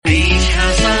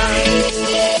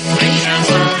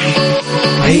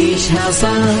صح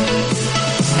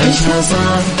عيشها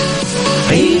صح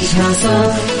عيشها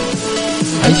صح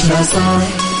عيشها صح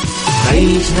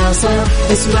عيشها صح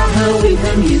اسمعها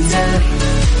والهم ينزاح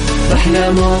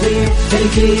أحلى مواضيع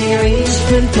الكل يعيش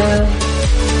ترتاح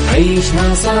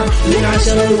عيشها صح من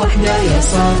 10 ل1 يا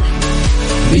صاح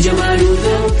بجمال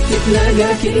وذوق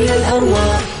تتلاقى كل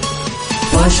الأرواح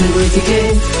فاشل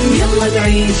واتيكيت يلا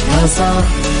نعيشها صح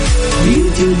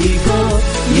بيوتي وديكور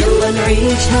يلا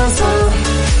نعيشها صح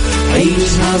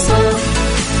عيشها صح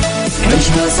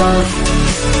عيشها صح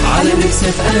على ميكس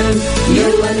اف ام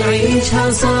يلا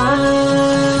نعيشها صح.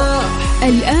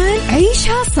 الآن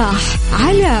عيشها صح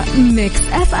على ميكس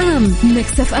اف ام.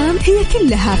 ميكس اف ام هي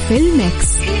كلها في الميكس.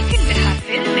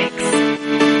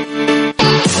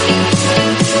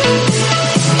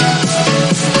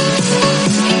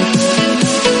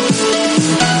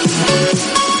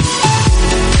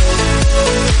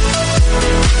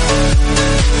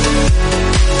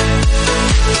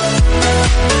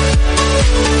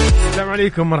 السلام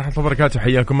عليكم ورحمة الله وبركاته،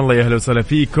 حياكم الله، يا أهلا وسهلا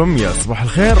فيكم، يا صباح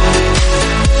الخير.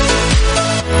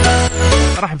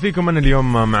 أرحب فيكم أنا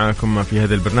اليوم معاكم في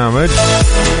هذا البرنامج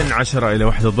من 10 إلى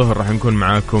 1 الظهر. راح نكون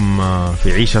معاكم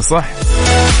في عيشة صح.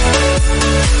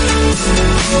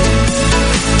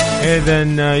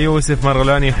 إذن يوسف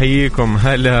مرغلاني يحييكم،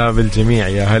 هلا بالجميع،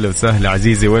 يا هلا وسهلا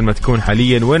عزيزي، وين ما تكون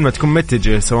حاليا، وين ما تكون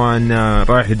متجه، سواء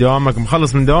رايح لدوامك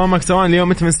مخلص من دوامك، سواء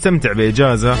اليوم أنت مستمتع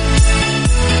بإجازة،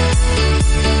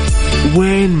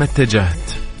 وين ما اتجهت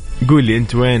قول لي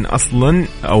أنت وين أصلا،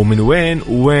 أو من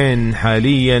وين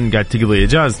حاليا قاعد تقضي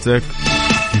إجازتك.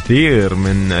 كثير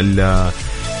من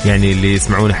يعني اللي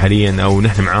يسمعونا حاليا أو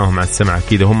نحن معاهم على السمع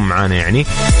كذا هم معانا يعني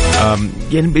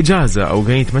بإجازة أو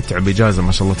قاعدين يتمتعوا بإجازة،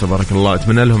 ما شاء الله تبارك الله.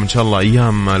 أتمنى لهم إن شاء الله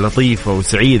أيام لطيفة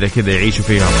وسعيدة كذا يعيشوا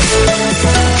فيها.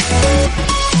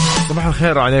 صباح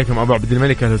الخير عليكم أبو عبد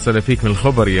الملك، أهلا وسهلا فيك من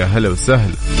الخبر، يا هلا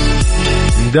وسهلا.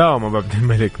 مداوم أبو عبد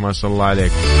الملك، ما شاء الله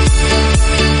عليك.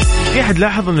 في أحد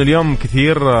لاحظ أنه اليوم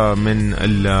كثير من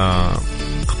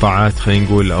القطاعات خلينا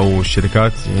نقول أو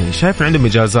الشركات يعني شايف عندهم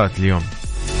إجازات اليوم؟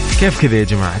 كيف كذا يا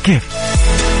جماعة؟ كيف؟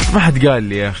 ما حد قال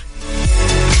لي يا أخي.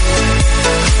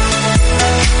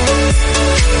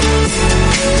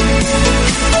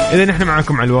 إذا نحن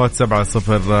معاكم على الواتساب على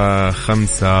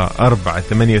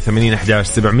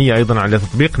 0548811700، أيضا على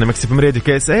تطبيقنا ميكس اف ام راديو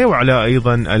كي اس اي، وعلى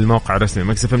أيضا الموقع الرسمي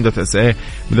ميكس اف ام دوت اس اي،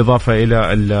 بالإضافة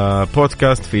إلى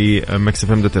البودكاست في ميكس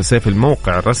اف ام دوت اس اي في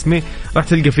الموقع الرسمي. راح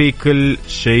تلقى فيه كل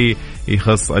شيء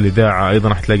يخص الإذاعة، أيضا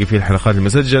راح تلاقي فيه الحلقات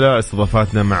المسجلة،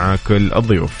 استضافاتنا مع كل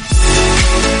الضيوف.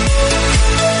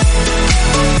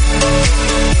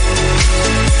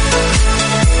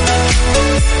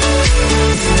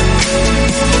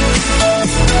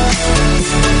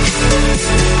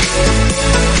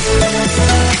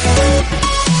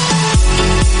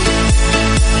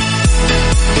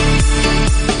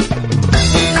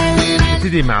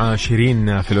 نبتدي مع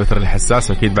شيرين في الوتر الحساس،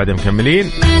 واكيد بعد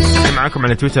مكملين. معاكم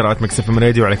على تويتر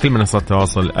 @مكسفمراديو، وعلى كل منصات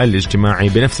التواصل الاجتماعي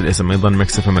بنفس الاسم ايضا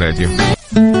مكسفمراديو.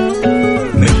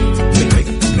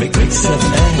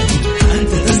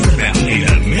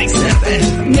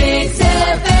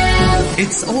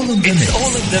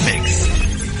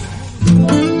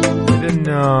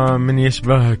 من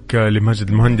يشبهك لماجد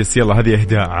المهندس. يلا هذه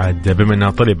إهداء عاد بما أنها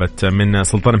طلبت من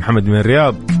سلطان محمد من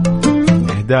الرياض،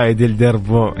 إهداء يدل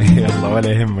دربو. يلا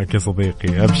ولا يهمك يا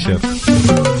صديقي، أبشر.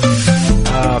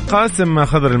 قاسم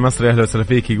خضر المصري، أهلا وسهلا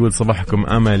فيك، يقول صباحكم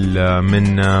أمل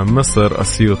من مصر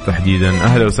أسيوط تحديدا.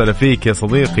 أهلا وسهلا فيك يا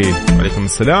صديقي. وعليكم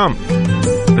السلام،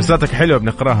 رسالتك حلوة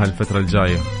بنقراها الفترة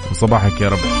الجاية، وصباحك يا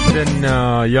رب. إذن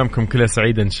أيامكم كلها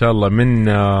سعيدة إن شاء الله. من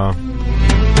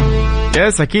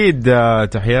يس أكيد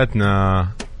تحياتنا،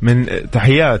 من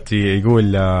تحياتي يقول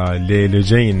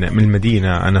للجين من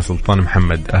المدينة، أنا سلطان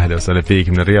محمد، أهلا وسهلا فيك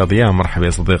من الرياض، يا مرحبا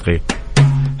يا صديقي.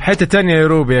 حتى تانية يا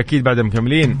روبي، أكيد بعد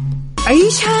مكملين.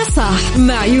 عيشها صح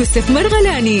مع يوسف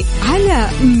مرغلاني على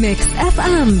ميكس اف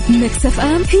ام. ميكس اف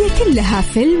ام هي كلها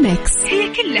في الميكس، هي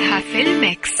كلها في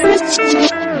الميكس.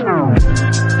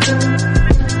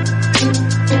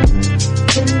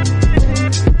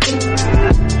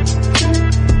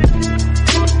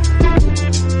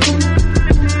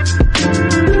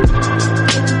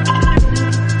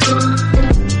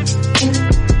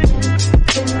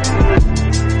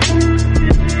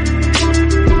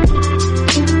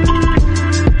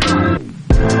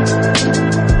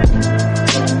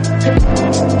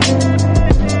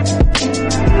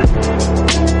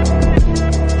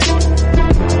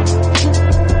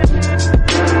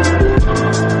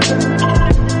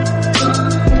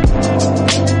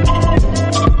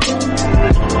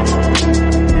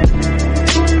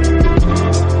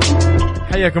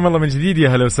 حياكم الله من جديد، يا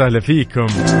هلا وسهلا فيكم.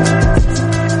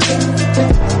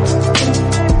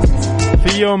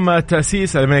 في يوم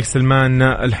تأسيس الملك سلمان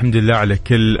الحمد لله على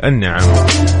كل النعم.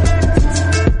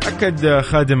 أكد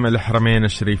خادم الحرمين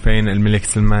الشريفين الملك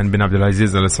سلمان بن عبد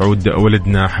العزيز آل سعود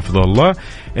ولدنا حفظه الله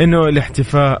أنه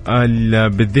الاحتفاء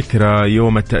بالذكرى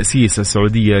يوم التأسيس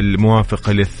السعودية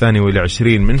الموافقة ل22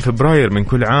 من فبراير من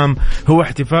كل عام هو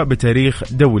احتفاء بتاريخ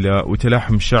دولة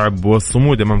وتلاحم شعب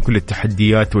والصمود أمام كل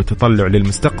التحديات والتطلع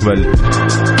للمستقبل.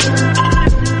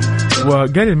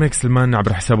 وقال الملك سلمان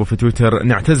عبر حسابه في تويتر: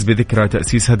 نعتز بذكرى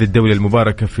تأسيس هذه الدولة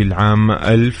المباركة في العام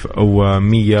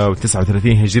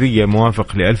 1139 هجرية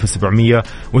موافق ل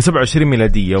 1727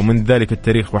 ميلادية، ومن ذلك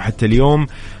التاريخ وحتى اليوم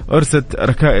أرست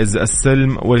ركائز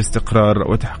السلم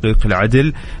والاستقرار وتحقيق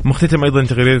العدل. مختتم أيضا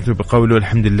تغريدته بقوله: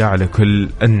 الحمد لله على كل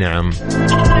النعم.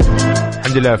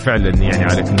 الحمد لله فعلا يعني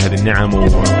على كل هذه النعم.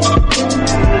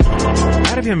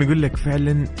 عارف يوم يقول لك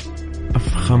فعلا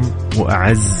أفخم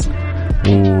وأعز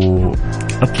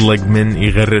وأطلق من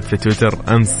يغرد في تويتر.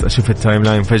 أمس أشوف التايم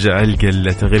لاين فجأة ألقى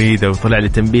التغريدة وطلع لي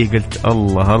تنبيه، قلت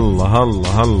الله الله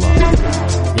الله الله.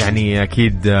 يعني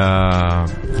أكيد يعني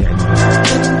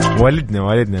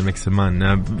والدنا الملك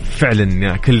سلمان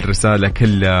فعلا كل رسالة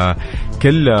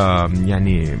كل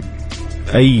يعني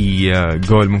أي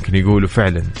قول ممكن يقوله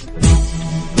فعلا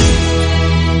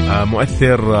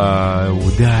مؤثر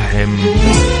وداعم،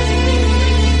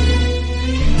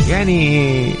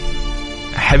 يعني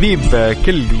حبيب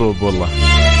كل قلوب والله.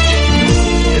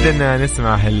 إذن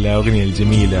نسمع هالأغنية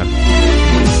الجميلة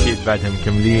أكيد بعدها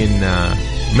مكملين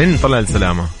من طلع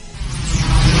السلامة.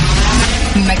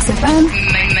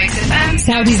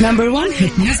 Saudi's number one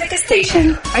hit music station.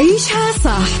 عيشها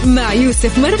صح مع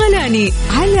يوسف مرغلاني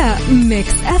على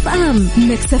ميكس اف ام.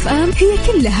 ميكس اف ام هي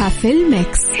كلها في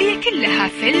الميكس.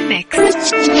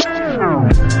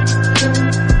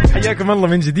 حياكم الله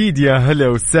من جديد، يا هلا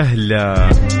وسهلا.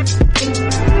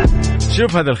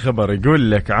 شوف هذا الخبر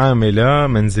يقول لك عاملة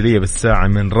منزلية بالساعة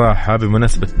من راحة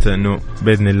بمناسبة أنه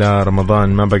بإذن الله رمضان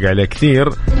ما بقى عليه كثير،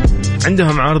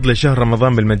 عندهم عرض لشهر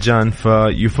رمضان بالمجان،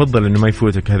 فيفضل أنه ما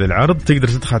يفوتك هذا العرض. تقدر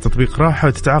تدخل تطبيق راحة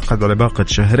وتتعاقد على باقة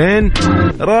شهرين.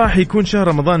 راح يكون شهر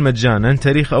رمضان مجانا.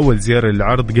 تاريخ أول زيارة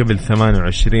للعرض قبل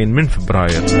 28 من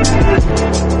فبراير.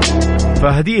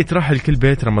 فهدية راحة لكل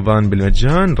بيت رمضان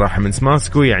بالمجان، راحة من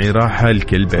سماسكو يعني راحة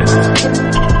لكل بيت.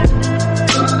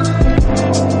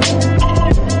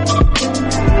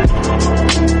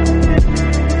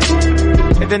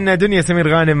 إذن دنيا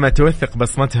سمير غانم توثق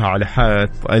بصمتها على حائط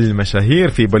المشاهير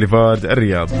في بوليفارد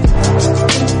الرياض.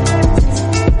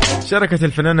 شاركت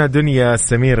الفنانة دنيا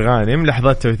سمير غانم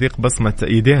لحظات توثيق بصمة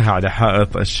إيديها على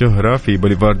حائط الشهرة في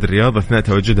بوليفارد الرياض أثناء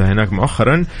تواجدها هناك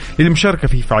مؤخرا للمشاركة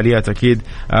في فعاليات أكيد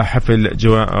حفل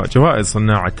جوائز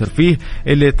صناع الترفيه،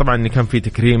 اللي طبعا كان في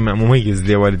تكريم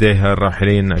مميز لوالديها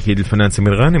الراحلين أكيد الفنان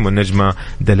سمير غانم والنجمة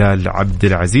دلال عبد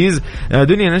العزيز.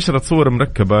 دنيا نشرت صور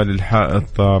مركبة للحائط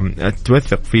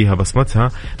توثق فيها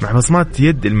بصمتها مع بصمات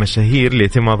يد المشاهير اللي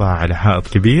يتم وضعها على حائط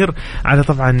كبير على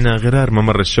طبعا غرار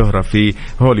ممر الشهرة في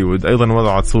هوليوود. أيضا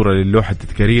وضعت صورة للوحة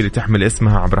التذكارية اللي تحمل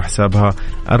اسمها عبر حسابها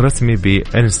الرسمي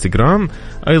بإنستغرام.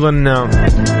 أيضا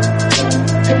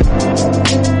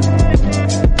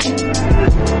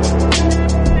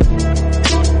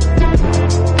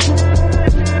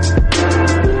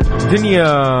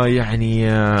دنيا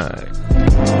يعني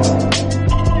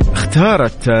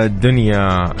اختارت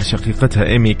الدنيا شقيقتها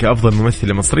إيمي كأفضل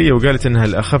ممثلة مصرية، وقالت إنها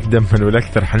الأخف دما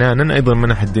والأكثر حنانا. أيضا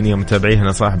منحت الدنيا متابعيها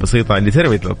نصائح بسيطة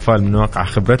لتربية الأطفال من واقع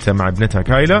خبرتها مع ابنتها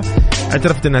كايلا.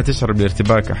 اعترفت إنها تشعر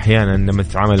بالارتباك أحيانا لما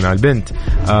تتعامل مع البنت،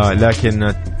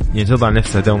 لكن تضع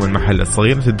نفسها دوما محل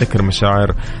الصغير وتتذكر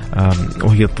مشاعر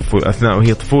وهي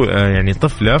يعني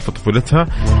طفلة في طفولتها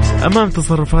أمام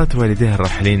تصرفات والديها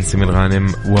الراحلين سمير غانم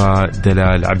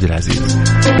ودلال عبد العزيز.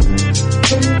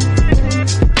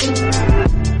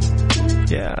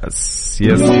 يس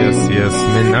يس يس يس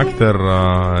من أكثر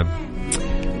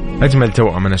أجمل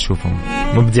توأم أنا أشوفهم،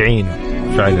 مبدعين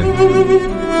فعلا.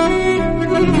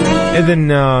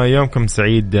 إذن يومكم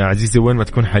سعيد عزيزي وين ما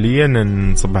تكون حاليا،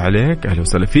 نصبح عليك. أهلا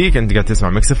وسهلا فيك، أنت قاعد تسمع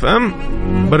ميكس اف ام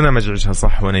برنامج عيشها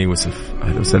صح وأنا يوسف.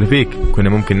 أهلا وسهلا فيك. كنا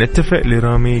ممكن نتفق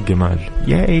لرامي جمال.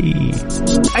 ياي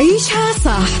عيشها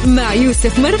صح مع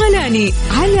يوسف مرغلاني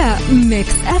على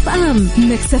ميكس اف ام.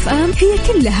 ميكس اف ام هي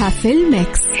كلها في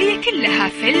الميكس.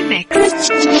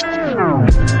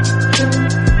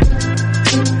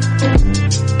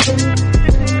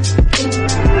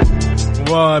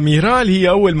 وميرال هي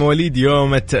أول مواليد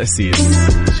يوم التأسيس.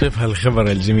 شوف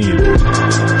هالخبر الجميل.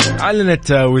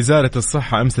 أعلنت وزارة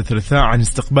الصحة أمس الثلاثاء عن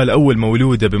استقبال أول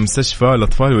مولودة بمستشفى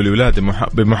الأطفال والولادة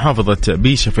بمحافظة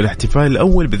بيشة في الاحتفال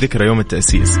الأول بذكرى يوم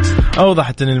التأسيس.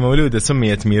 أوضحت أن المولودة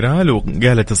سميت ميرال،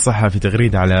 وقالت الصحة في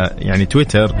تغريدة على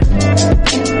تويتر: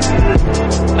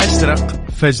 أشرق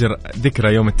فجر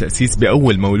ذكرى يوم التأسيس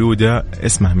بأول مولودة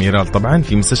اسمها ميرال طبعا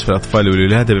في مستشفى الأطفال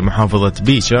والولادة بمحافظة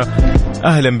بيشة.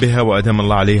 أهلا بها وأدام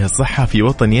الله عليها الصحة في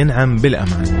وطن ينعم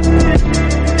بالأمان.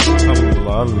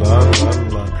 الله الله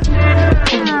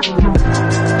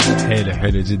الله،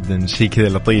 حلو جدا، شيء كذا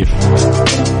لطيف.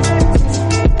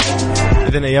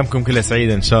 إذن أيامكم كلها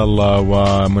سعيدة إن شاء الله،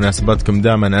 ومناسباتكم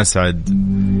دائما أسعد.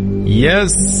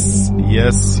 يس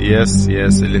يس يس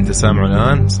يس، اللي انت سامعه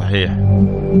الآن صحيح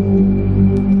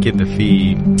كذا،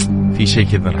 في شيء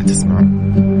كذا راح تسمعه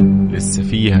لسه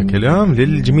فيها كلام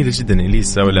للجميلة جدا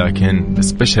إليسا، ولكن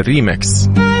سبيشال ريمكس.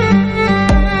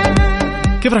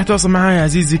 كيف راح تواصل معاي يا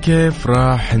عزيزي؟ كيف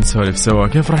راح نسولف سوا؟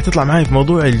 كيف راح تطلع معاي في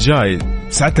موضوع الجاي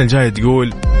ساعتنا الجاية؟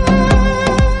 تقول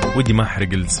ودي ما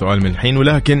أحرق السؤال من الحين،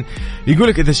 ولكن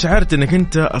يقولك إذا شعرت أنك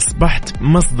أنت أصبحت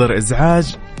مصدر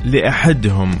إزعاج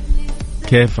لأحدهم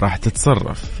كيف راح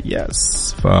تتصرف؟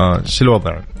 يس، فش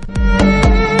الوضع؟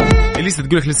 لسه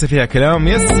تقولك لسه فيها كلام.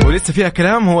 يس، ولسه فيها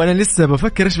كلام، هو أنا لسه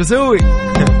بفكر إيش بسوي.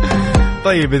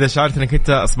 طيب إذا شعرت أنك أنت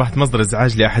أصبحت مصدر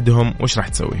إزعاج لأحدهم وش راح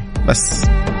تسوي؟ بس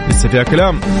لسه فيها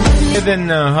كلام.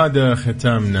 إذن هذا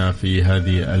ختامنا في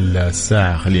هذه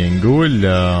الساعة. خلينا نقول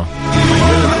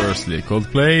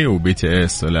Coldplay و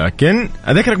BTS. ولكن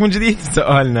أذكرك من جديد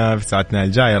سؤالنا في ساعتنا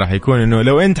الجاية راح يكون إنه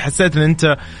لو أنت حسيت إن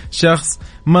أنت شخص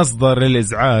مصدر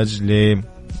للإزعاج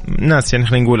لناس، يعني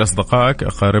خلينا نقول أصدقائك،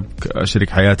 أقاربك، شريك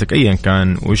حياتك، أيا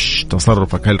كان، وش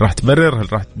تصرفك؟ هل راح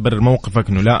تبرر موقفك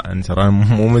إنه لا أنت ترى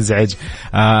مو مزعج؟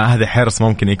 هذا حرص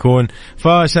ممكن يكون.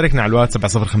 فشاركنا على الواتس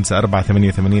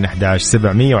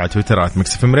 70548811700 وعلى تويتر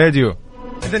 @mixfmradio.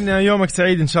 إذن يومك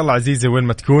سعيد إن شاء الله عزيزي وين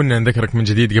ما تكون. نذكرك من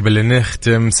جديد قبل أن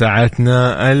نختم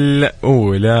ساعتنا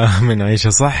الأولى من عيشة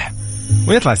صح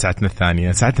ونطلع ساعتنا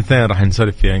الثانية. ساعتنا الثانية راح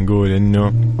نسولف فيها، نقول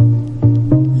إنه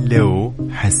لو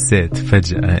حسيت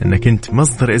فجأة أنك أنت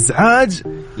مصدر إزعاج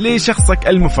لشخصك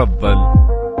المفضل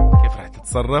كيف راح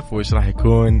تتصرف؟ وإيش راح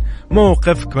يكون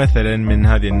موقفك مثلا من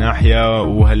هذه الناحية؟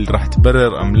 وهل راح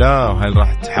تبرر أم لا؟ وهل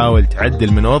راح تحاول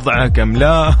تعدل من وضعك أم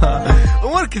لا؟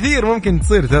 أمور كثير ممكن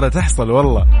تصير، ترى تحصل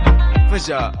والله.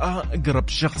 فجأة أقرب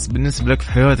شخص بالنسبة لك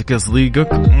في حياتك يا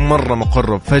صديقك مرة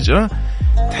مقرب، فجأة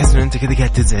تحس أن أنت كذا قاعد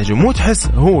تزعجه، مو تحس،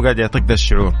 هو قاعد يعطيك ذا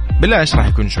الشعور. بالله إيش راح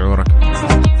يكون شعورك؟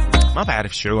 ما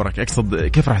بعرف شعورك، أقصد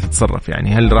كيف راح تتصرف؟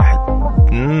 يعني هل راح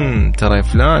ترى يا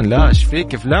فلان، لا ايش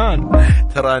فيك يا فلان،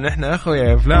 ترى نحن أخويا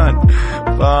يا فلان.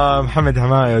 فمحمد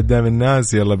حماية قدام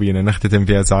الناس. يلا بينا نختتم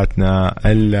فيها ساعتنا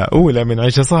الأولى من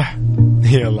عيشة صح.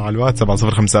 يلا على الواتس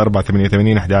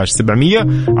 70548811700،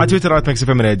 على تويتر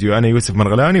 @mixfmradio. أنا يوسف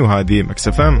مرغلاني وهذه ميكس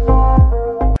اف ام.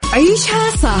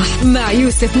 عيشها صح مع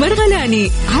يوسف مرغلاني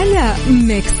على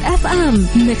ميكس اف ام.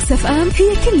 ميكس اف ام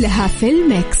هي كلها في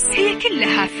الميكس،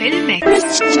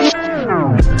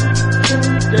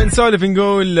 نسولف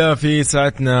نقول في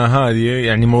ساعتنا هذه،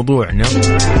 يعني موضوعنا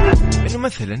إنه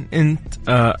مثلا أنت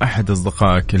أحد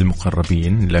أصدقائك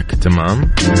المقربين لك،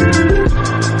 تمام،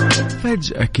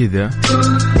 فجأة كذا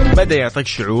بدأ يعطيك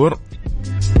شعور،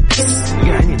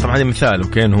 يعني طبعا هذا مثال،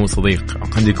 وكان هو صديق،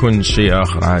 قد يكون شيء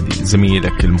آخر عادي،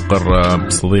 زميلك المقرب،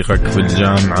 صديقك في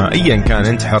الجامعة، أيا كان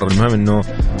أنت حر. المهم إنه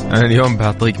أنا اليوم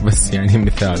بعطيك بس يعني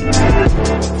مثال.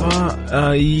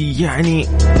 يعني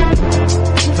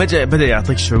فجأة بدأ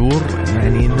يعطيك شعور،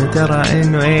 يعني إنه ترى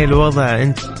إنه إيه الوضع،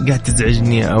 أنت قاعد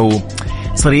تزعجني، أو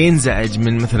صار ينزعج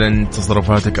من مثلا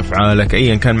تصرفاتك، أفعالك،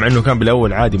 أيا كان، مع إنه كان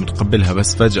بالأول عادي متقبلها،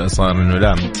 بس فجأة صار إنه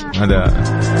لا، هذا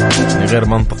غير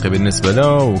منطقي بالنسبة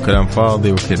له وكلام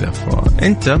فاضي وكذا.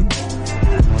 فأنت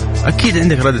أكيد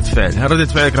عندك ردة فعل، ردة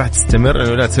فعلك راح تستمر،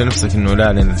 إنه لا تسوي نفسك إنه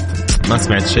لا ما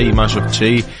سمعت شيء، ما شفت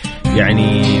شيء،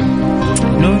 يعني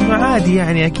إنه عادي،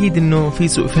 يعني أكيد إنه في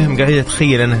سوء فهم، قاعد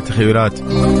أتخيل أنها تخيلات،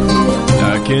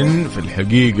 لكن في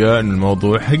الحقيقة إن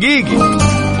الموضوع حقيقي،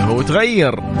 هو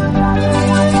تغير.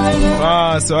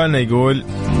 فسؤالنا يقول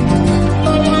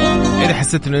إذا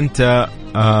حسيت إن أنت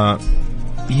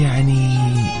يعني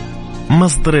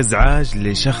مصدر إزعاج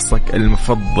لشخصك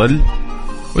المفضل،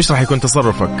 وإيش راح يكون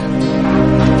تصرفك؟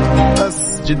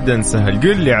 بس جدا سهل،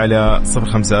 قل لي على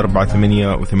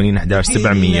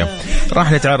 0548811700.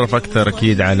 راح نتعرف أكثر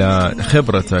أكيد على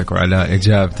خبرتك وعلى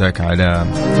إجابتك، على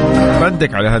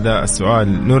ردك على هذا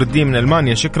السؤال. نور الدين من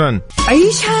ألمانيا، شكرا.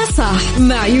 عيشها صح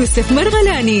مع يوسف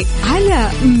مرغلاني على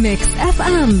ميكس اف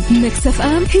ام. ميكس اف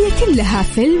ام هي كلها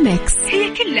في الميكس،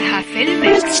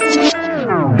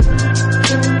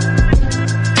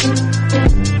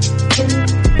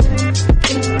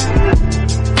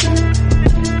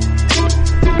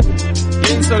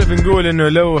 نقول إنه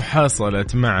لو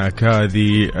حصلت معك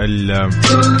هذه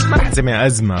ما راح تسميها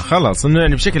أزمة، خلاص إنه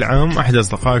يعني بشكل عام أحد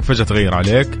أصدقائك فجأة تغير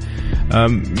عليك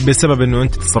بسبب إنه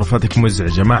أنت تصرفاتك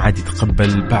مزعجة، ما عاد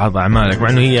يتقبل بعض أعمالك مع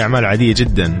إنه هي أعمال عادية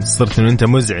جدا، صرت إنه أنت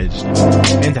مزعج.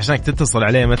 أنت عشانك تتصل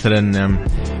عليه مثلا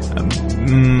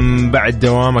بعد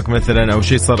دوامك مثلا أو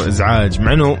شيء صار إزعاج،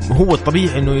 مع إنه هو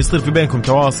الطبيعي إنه يصير في بينكم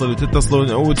تواصل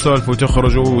وتتصلوا وتسولفوا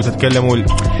وتخرجوا وتتكلموا،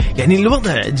 يعني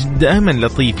الوضع دائما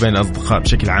لطيف بين الأصدقاء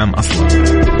بشكل عام أصلا.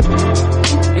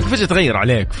 فجأة تغير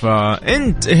عليك،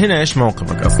 فأنت هنا إيش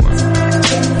موقفك أصلا؟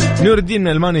 نور الدين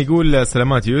من ألمانيا يقول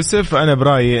سلامات يوسف، أنا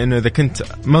برأيي أنه إذا كنت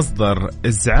مصدر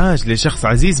إزعاج لشخص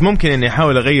عزيز ممكن أني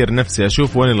أحاول أغير نفسي،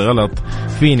 أشوف وين الغلط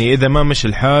فيني، إذا ما مش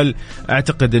الحال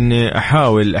أعتقد أني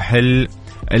أحاول أحل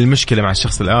المشكلة مع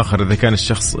الشخص الآخر إذا كان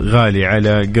الشخص غالي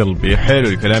على قلبي. حلو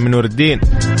الكلام نور الدين،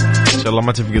 إن شاء الله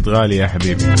ما تفقد غالي يا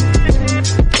حبيبي.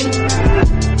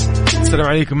 السلام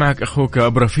عليكم، معك أخوك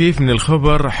أبو رفيف من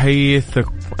الخبر حي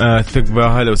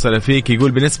ثقبة. هلا وسهلا فيك.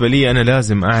 يقول بالنسبة لي أنا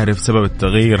لازم أعرف سبب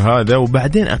التغيير هذا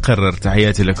وبعدين أقرر.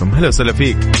 تحياتي لكم. هلا وسهلا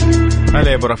فيك. هلا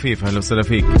يا أبو رفيف، هلا وسهلا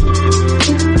فيك.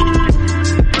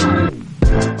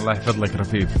 الله يحفظ لك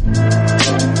رفيف.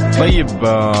 طيب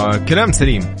كلام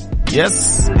سليم،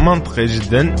 يس منطقي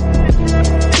جدا.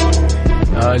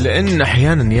 لأن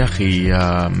أحيانا يا أخي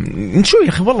نشوف يا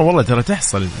أخي والله ترى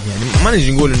تحصل، يعني ما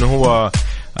نجي نقول إنه هو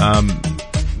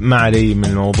ما علي من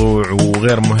الموضوع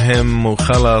وغير مهم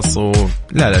وخلاص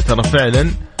لا ترى فعلا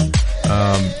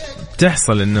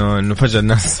تحصل إنه فجأة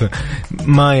الناس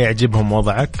ما يعجبهم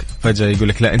وضعك، فجأة يقول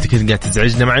لك لا أنت كده قاعد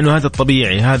تزعجنا، مع إنه هذا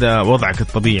الطبيعي، هذا وضعك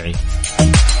الطبيعي.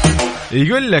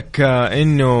 يقول لك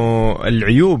إنه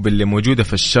العيوب اللي موجودة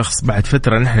في الشخص بعد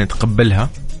فترة نحن نتقبلها،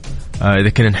 إذا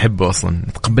كنا نحبه أصلا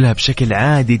نتقبلها بشكل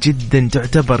عادي جدا،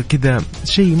 تعتبر كذا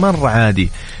شيء مرة عادي،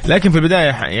 لكن في البداية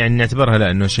يعني نعتبرها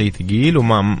لا إنه شيء ثقيل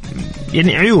وما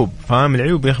يعني عيوب، فاهم؟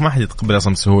 العيوب يا أخي ما حد يتقبلها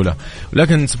أصلا بسهولة،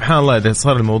 ولكن سبحان الله إذا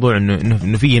صار الموضوع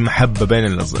إنه فيه محبة بين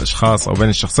الأشخاص أو بين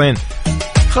الشخصين،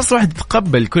 خاصة واحد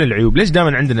يتقبل كل العيوب. ليش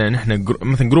دائما عندنا نحن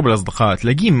مثلا جروب الأصدقاء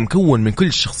تلاقيه مكون من كل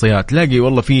الشخصيات، تلاقي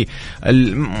والله في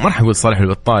ما راح أقول صالح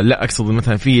البطال، لا أقصد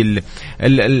مثلا في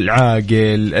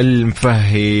العاقل،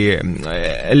 المفهي،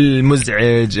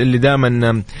 المزعج، اللي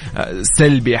دائما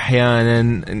سلبي، أحيانا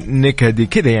نكدي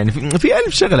كذا، يعني في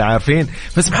ألف شغلة عارفين.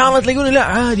 فسبحان الله تلاقونا لا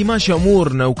عادي ماشي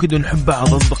أمورنا وكذا نحب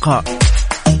بعض أصدقاء،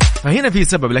 فهنا في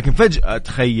سبب. لكن فجأة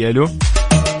تخيلوا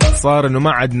صار إنه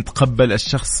ما عاد نتقبل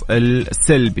الشخص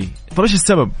السلبي. طب إيش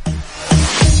السبب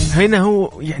هنا؟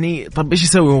 هو يعني طب إيش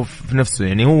يسوي هو في نفسه؟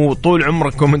 يعني هو طول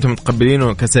عمركم أنتم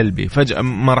متقبلينه كسلبي، فجأة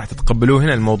ما راح تتقبلوه،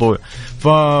 هنا الموضوع.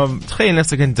 فتخيل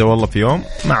نفسك أنت والله في يوم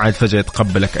ما عاد فجأة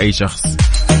يتقبلك أي شخص،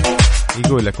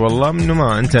 يقول لك والله إنه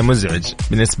ما أنت مزعج،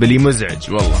 بالنسبة لي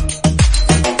مزعج والله،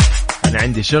 أنا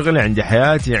عندي شغل، عندي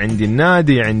حياتي، عندي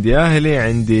النادي، عندي أهلي،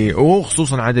 عندي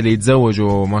وخصوصا عاد اللي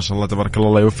يتزوجوا ما شاء الله تبارك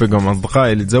الله يوفقهم،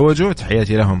 أصدقائي اللي يتزوجوا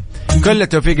تحياتي لهم، كل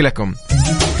التوفيق لكم.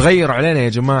 تغيروا علينا يا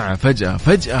جماعة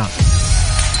فجأة.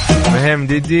 مهم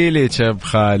ديدي لي شاب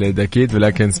خالد أكيد،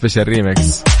 ولكن سبيشال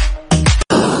ريمكس.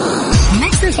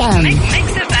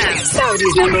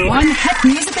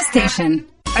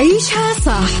 عيشها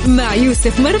صح مع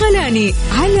يوسف مرغلاني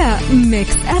على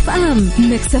ميكس اف ام.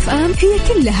 ميكس اف ام هي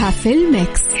كلها في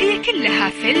الميكس،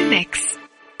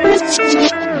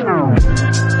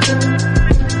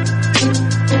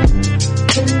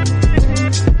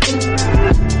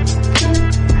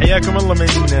 حياكم الله من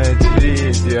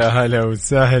جديد، يا هلا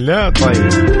وسهلا. طيب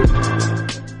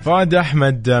فؤاد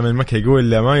أحمد من مكة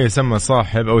يقول ما يسمى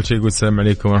صاحب، أول شيء يقول السلام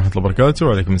عليكم ورحمة الله وبركاته.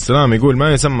 وعليكم السلام. يقول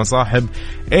ما يسمى صاحب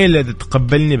إلا إذا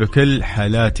تقبلني بكل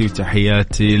حالاتي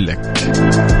وتحياتي لك.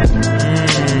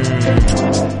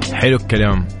 حلو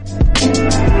الكلام،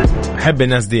 أحب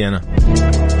الناس دي أنا.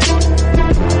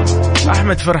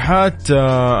 أحمد فرحات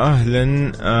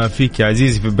أهلا فيك يا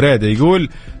عزيزي في بريدة، يقول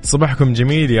صباحكم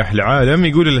جميل يا أحلى عالم.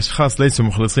 يقول الأشخاص ليسوا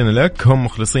مخلصين لك، هم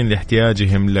مخلصين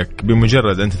لاحتياجهم لك،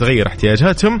 بمجرد أن تتغير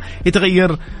احتياجاتهم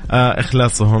يتغير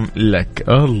إخلاصهم لك.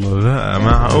 الله لا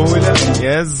معقولة،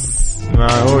 يز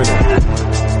معقولة.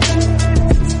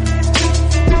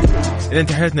 إذا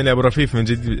تحياتنا لأبو رفيف من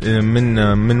جديد،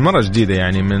 من مرة جديدة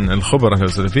يعني من الخبر، أهلا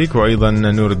وسهلا فيك. وأيضا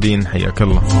نور الدين حياك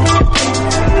الله.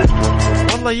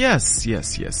 والله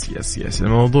يس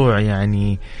الموضوع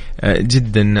يعني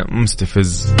جدا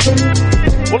مستفز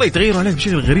والله، يتغيروا عليك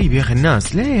بشكل غريب يا أخي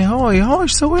الناس. ليه هو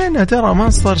إيش سوينا؟ ترى ما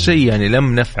صار شيء، يعني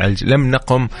لم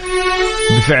نقم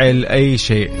بفعل أي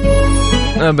شيء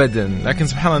أبدا، لكن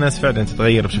سبحان الله الناس فعلا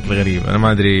تتغير بشكل غريب. أنا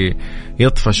ما أدري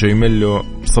يطفشوا يملوا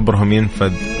صبرهم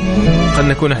ينفذ، قد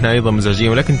نكون إحنا أيضا مزعجين،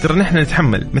 ولكن ترى نحن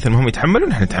نتحمل مثل ما هم يتحملوا،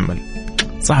 نحن نتحمل،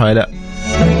 صح ولا لا؟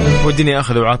 والدنيا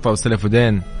أخذ وعطى واستلف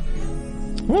ودين،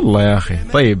 والله يا أخي.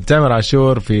 طيب تامر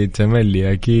عاشور في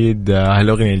تملي أكيد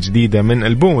هالأغنية الجديدة من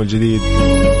ألبوم الجديد،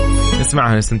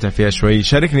 نسمعها نستمتع فيها شوي.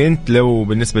 شاركني أنت لو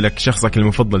بالنسبة لك شخصك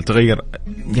المفضل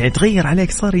تغير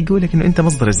عليك، صار يقولك إنه أنت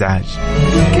مصدر إزعاج،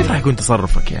 كيف راح يكون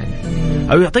تصرفك يعني؟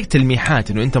 أو يعطيك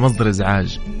تلميحات إنه أنت مصدر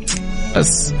إزعاج.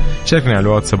 بس شاركني على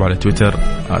الواتساب على تويتر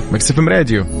 @مكسفم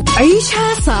راديو.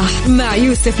 عيشها صح مع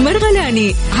يوسف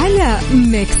مرغلاني على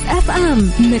ميكس اف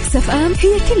ام. ميكس اف ام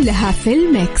هي كلها في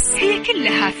الميكس.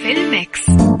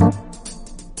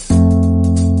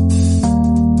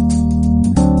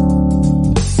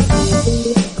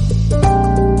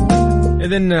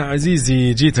 إذن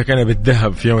عزيزي جيتك أنا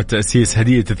بالذهب في يوم التأسيس،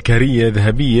 هدية تذكارية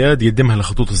ذهبية تقدمها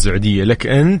الخطوط السعودية لك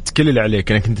أنت. كل اللي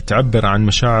عليك أنك أنت تعبر عن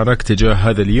مشاعرك تجاه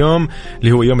هذا اليوم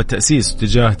اللي هو يوم التأسيس،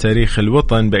 تجاه تاريخ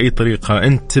الوطن بأي طريقة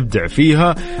أنت تبدع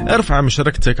فيها. ارفع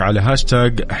مشاركتك على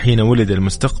هاشتاج حين ولد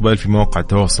المستقبل في مواقع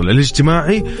التواصل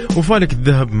الاجتماعي، وفالك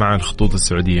الذهب مع الخطوط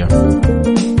السعودية.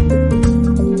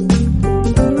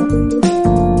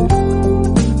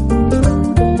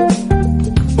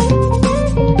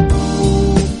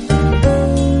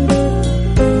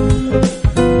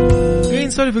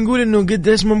 نقول إنه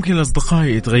قديش ممكن الأصدقاء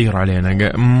يتغير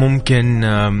علينا. ممكن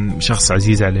شخص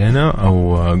عزيز علينا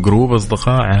أو جروب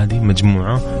أصدقاء عادي،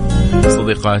 مجموعة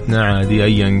صديقاتنا عادي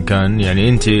أيا كان. يعني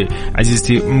أنت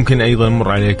عزيزتي ممكن أيضا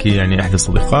مر عليك يعني أحد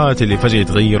الصديقات اللي فجأة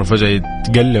يتغير وفجأة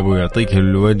يتقلب ويعطيك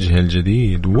الوجه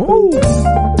الجديد. واو،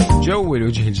 جو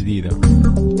الوجه الجديدة.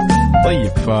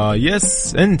 طيب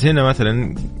فيس أنت هنا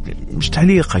مثلا مش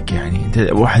تعليقك، يعني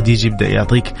أنت واحد يجي يبدأ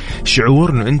يعطيك شعور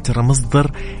إنه أنت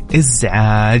مصدر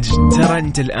إزعاج، ترى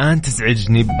أنت الآن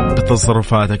تزعجني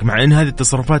بتصرفاتك، مع إن هذه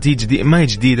التصرفات هي ما هي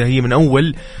جديدة، هي من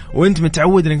أول وأنت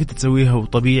متعود إنك أنت تسويها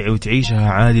وطبيعي وتعيشها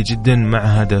عادي جدا مع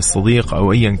هذا الصديق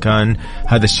أو أيا كان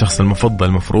هذا الشخص المفضل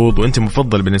المفروض، وأنت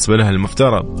مفضل بالنسبة لها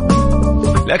المفترض.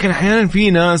 لكن أحيانا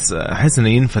في ناس أحس إنه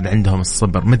ينفذ عندهم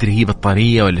الصبر، مدري هي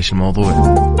بطارية ولا إيش الموضوع.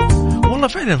 والله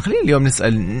فعلا خلينا اليوم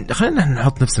نسأل، خلينا نحن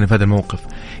نحط نفسنا في هذا الموقف.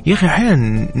 يا أخي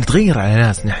أحيانا نتغير على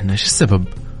ناس نحن، إيش السبب؟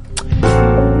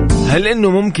 هل إنه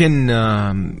ممكن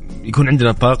يكون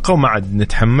عندنا طاقة وما عاد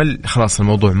نتحمل، خلاص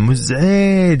الموضوع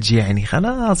مزعج يعني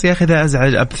خلاص يا أخي ذا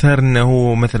أزعج أكثر، إنه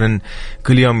هو مثلا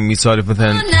كل يوم يسولف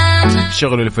مثلا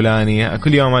شغله الفلاني،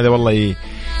 كل يوم هذا والله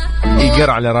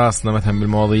يقرع على راسنا مثلا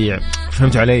بالمواضيع،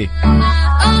 فهمت علي؟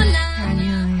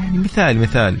 يعني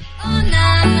مثال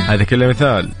هذا كله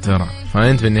مثال ترى،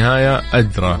 فأنت بالنهاية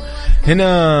أدرى.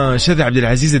 هنا شذى عبد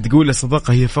العزيز تقول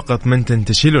الصداقة هي فقط من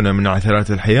تنتشلنا من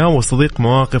عثرات الحياة، والصديق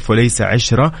مواقف وليس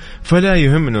عشرة، فلا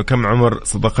يهم إنه كم عمر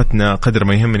صداقتنا قدر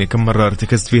ما يهمني كم مرة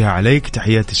ارتكزت فيها عليك.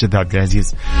 تحياتي شذى عبد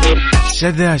العزيز.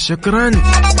 شذى شكرا.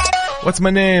 What's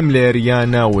my name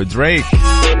لريانا ودريك.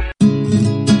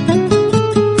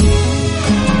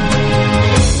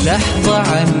 لحظة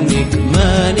عنك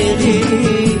ما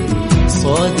نغيب،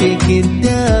 صوتك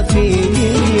الدافئ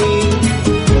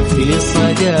في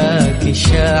صداك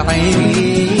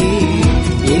الشاعري،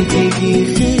 يلتقي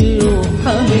خل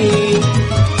وحبيب،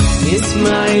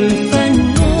 نسمع الفن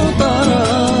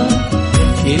وطرا،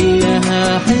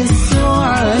 كلها حس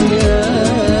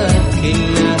وعناء،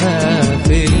 كلها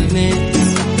في الميكس.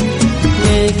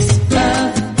 ميكس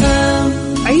أف أم.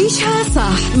 عيشها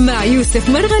صح مع يوسف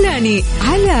مرغلاني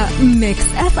على ميكس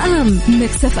اف ام.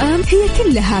 ميكس اف ام هي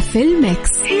كلها في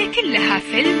الميكس.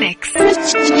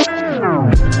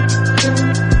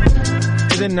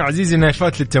 إذن عزيزي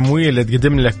نايفات للتمويل اللي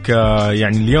تقدم لك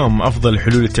يعني اليوم أفضل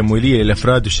الحلول التمويلية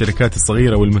للأفراد والشركات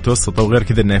الصغيرة والمتوسطة، وغير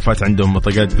كذا النايفات عندهم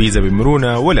بطاقات فيزا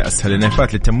بمرونة ولا أسهل.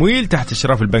 النايفات للتمويل تحت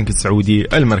إشراف البنك السعودي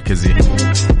المركزي.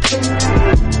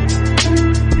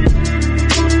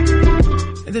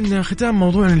 إذن ختام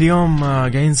موضوعنا اليوم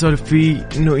قاعدين نسولف فيه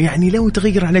إنه يعني لو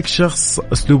تغير عليك شخص،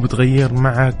 أسلوبه تغير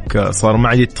معك، صار ما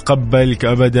عاد يتقبلك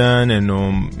أبدا،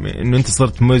 إنه أنت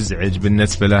صرت مزعج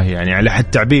بالنسبة له يعني على حد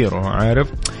تعبيره، عارف؟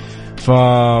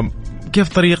 فكيف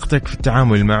طريقتك في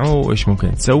التعامل معه وإيش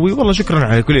ممكن تسوي؟ والله شكرا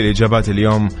على كل الإجابات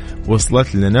اليوم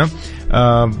وصلت لنا.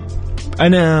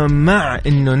 أنا مع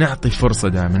إنه نعطي فرصة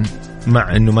دائما،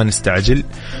 مع إنه ما نستعجل،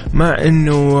 مع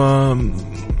إنه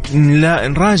لا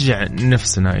نراجع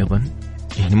نفسنا أيضا.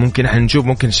 يعني ممكن احنا نشوف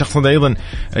ممكن الشخص هذا أيضا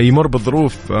يمر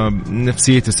بظروف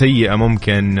نفسيته سيئة،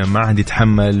 ممكن ما عاد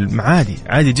يتحمل،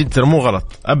 عادي جدا، ترى مو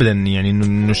غلط أبدا يعني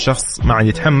إنه الشخص ما عاد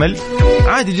يتحمل،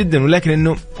 عادي جدا، ولكن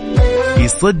إنه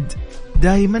يصد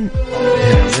دائما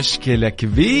مشكلة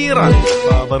كبيرة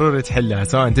ضروري تحلها،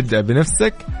 سواء تبدأ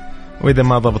بنفسك، وإذا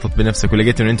ما ضبطت بنفسك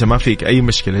ولقيت إنه أنت ما فيك أي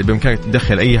مشكلة، بإمكانك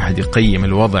تدخل أي أحد يقيم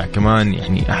الوضع كمان،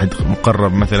 يعني أحد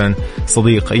مقرب مثلا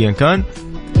صديق أيا كان،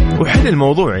 وحل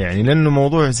الموضوع يعني، لأنه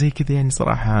موضوع زي كذا يعني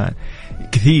صراحة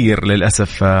كثير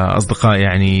للأسف أصدقاء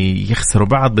يعني يخسروا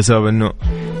بعض بسبب أنه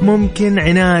ممكن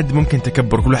عناد، ممكن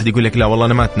تكبر. كل واحد يقول لك لا والله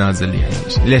أنا ما أتنازل، يعني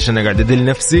ليش أنا قاعد أدل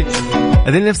نفسي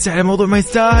على موضوع ما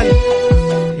يستاهل.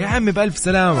 يا عمي بألف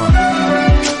سلامة.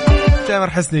 تامر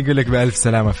حسني يقول لك بألف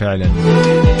سلامة فعلا.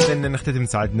 لأن نختتم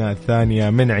ساعتنا الثانية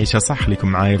من عيشها صح. لكم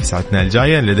معايا في ساعتنا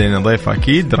الجاية لدينا ضيفة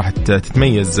أكيد راح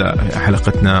تتميز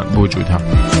حلقتنا بوجودها.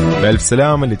 بألف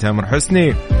سلامة لتامر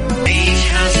حسني.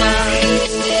 عيشها صح،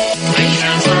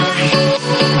 عيشها صح،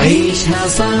 عيشها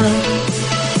صح،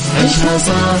 عيشها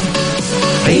صح،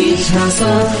 عيشها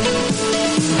صح،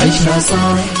 عيشها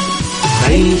صح،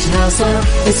 عيشها صح.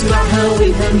 اسمعها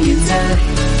والهم ينزاح،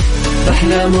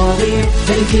 أحلى مواضيع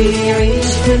الكل يعيش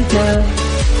ترتاح.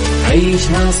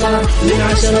 عيشها صح من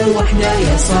 10 ل1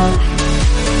 يا صاح،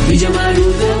 بجمال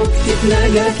وذوق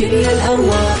تتلاقى كل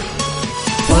الأرواح.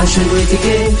 فاشل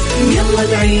واتيكيت يلا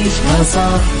نعيشها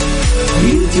صح،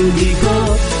 بيوتي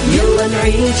وديكور يلا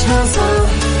نعيشها صح.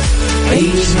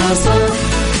 عيشها صح،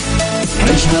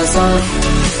 عيشها صح،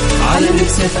 على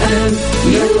ميكس اف ام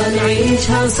يلا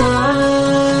نعيشها صح.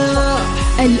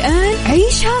 الآن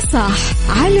عيشها صح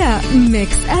على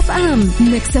ميكس اف ام.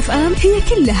 ميكس اف ام هي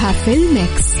كلها في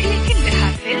الميكس، هي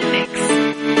كلها في الميكس.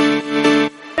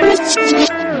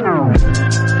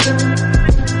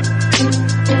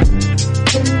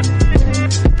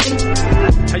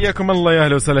 حياكم الله، يا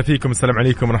أهلا وسهلا فيكم. السلام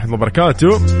عليكم ورحمة الله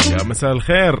وبركاته. يا مساء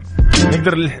الخير.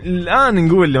 نقدر الآن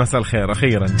نقول مساء الخير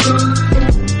أخيرا.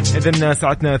 إذن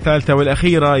ساعتنا الثالثة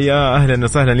والأخيرة. يا أهلا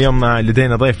وسهلا. اليوم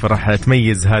لدينا ضيف راح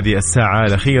تميز هذه الساعة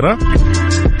الأخيرة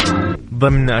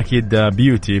ضمن أكيد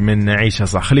بيوتي من عيشها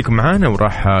صح. خليكم معانا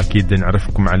وراح أكيد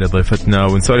نعرفكم على ضيفتنا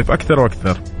ونسولف أكثر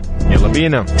وأكثر. يلا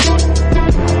بينا.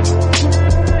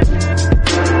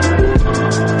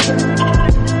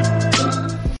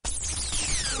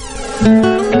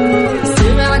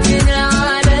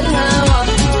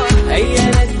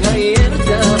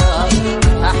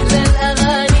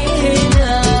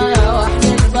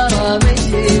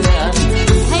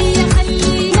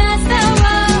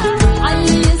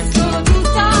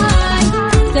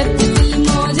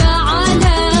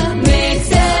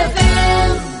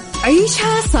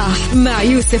 مع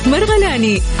يوسف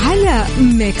مرغلاني على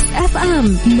ميكس اف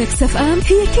ام. ميكس اف ام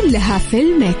هي كلها في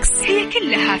الميكس، هي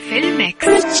كلها في الميكس.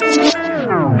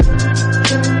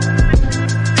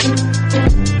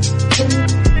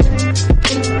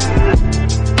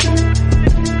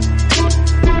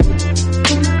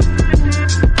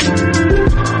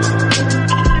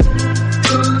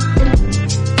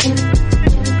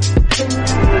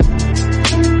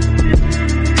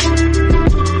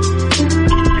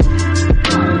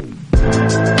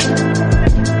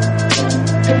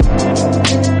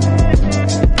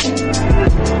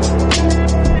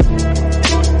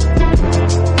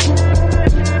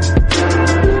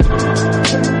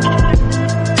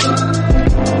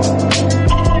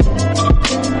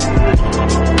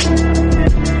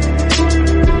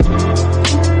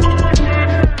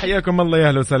 حياكم الله، يا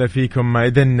اهلا وسهلا فيكم.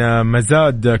 إذن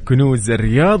مزاد كنوز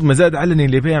الرياض مزاد علني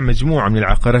لبيع مجموعة من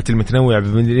العقارات المتنوعة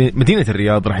بمدينة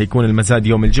الرياض. راح يكون المزاد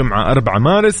يوم الجمعة 4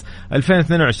 مارس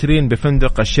 2022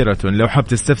 بفندق الشيراتون. لو حاب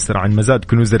تستفسر عن مزاد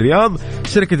كنوز الرياض،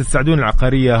 شركة السعدون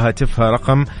العقارية هاتفها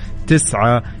رقم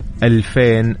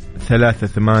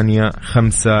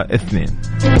 9-203852.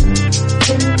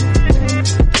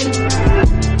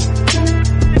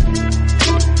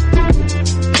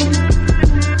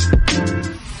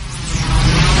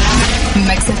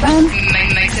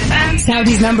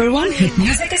 Saudi's #1 hit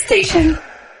music station.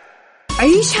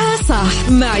 عيشها صح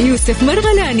مع يوسف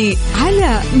مرغلاني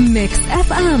على ميكس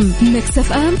اف ام. ميكس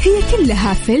اف ام هي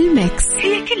كلها في الميكس،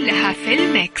 هي كلها في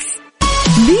الميكس.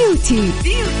 بيوتي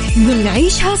ضمن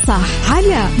عيشها صح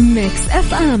على ميكس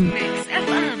اف ام. ميكس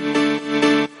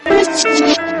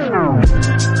اف ام.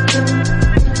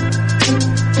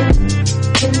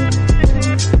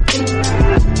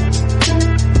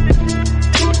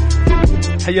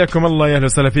 حياكم الله، يا اهلا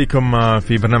وسهلا فيكم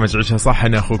في برنامج عيشها صح.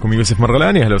 انا اخوكم يوسف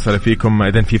مرغلاني. اهلا وسهلا فيكم.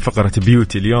 اذا في فقره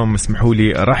بيوتي اليوم اسمحوا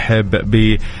لي ارحب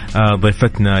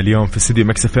بضيفتنا اليوم في استديو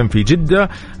مكس اف ام في جده،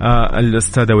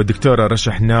 الاستاذه والدكتوره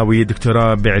رشا حناوي،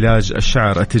 دكتوراه بعلاج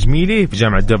الشعر التجميلي في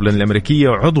جامعه دبلن الامريكيه،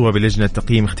 وعضوه بلجنه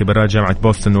تقييم اختبارات جامعه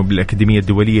بوسطن وبالاكاديميه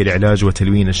الدوليه لعلاج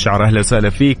وتلوين الشعر. اهلا وسهلا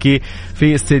فيكي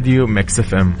في استديو مكس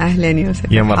اف ام. اهلا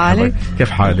يوسف، يا مرحبا. كيف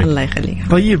حالك؟ الله يخليك.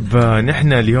 طيب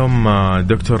نحن اليوم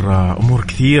دكتور امور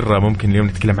كثير كثير ممكن اليوم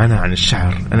نتكلم عنها، عن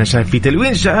الشعر. أنا شايف في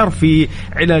تلوين شعر، في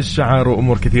علاج شعر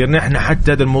وأمور كثير. نحن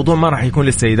حتى هذا الموضوع ما راح يكون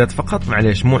للسيدات فقط،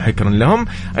 معليش مو حكرا لهم،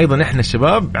 أيضا إحنا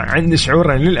الشباب عند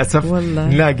شعورنا للأسف والله.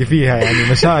 نلاقي فيها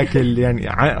يعني مشاكل، يعني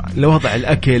لوضع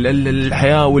الأكل،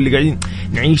 الحياة واللي قاعدين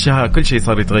نعيشها، كل شيء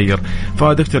صار يتغير.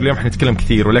 فدكتور اليوم حنتكلم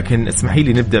كثير، ولكن اسمحي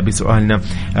لي نبدأ بسؤالنا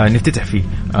نفتتح فيه.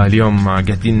 اليوم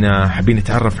قاعدين حابين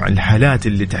نتعرف عن الحالات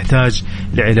اللي تحتاج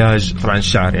لعلاج، طبعا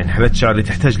الشعر يعني حالات الشعر اللي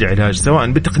تحتاج لعلاج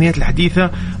سواء بالتقنيات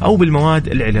الحديثة أو بالمواد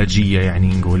العلاجية،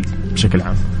 يعني نقول بشكل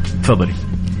عام. تفضلي.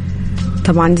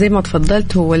 طبعا زي ما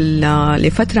تفضلت، هو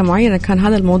لفترة معينة كان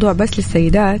هذا الموضوع بس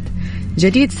للسيدات،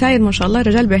 جديد ساير ما شاء الله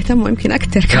الرجال بيهتموا يمكن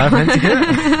أكتر كمان.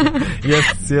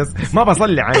 يس ما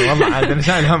بصلي عني والله، عاد أنا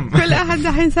شايل هم. كل أحد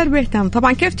دحين صار بيهتم.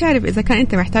 طبعا كيف تعرف إذا كان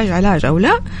أنت محتاج علاج أو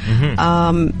لا؟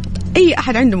 أي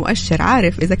أحد عنده مؤشر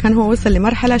عارف إذا كان هو وصل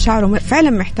لمرحلة شعره فعلا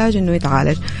محتاج إنه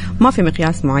يتعالج. ما في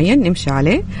مقياس معين نمشي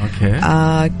عليه.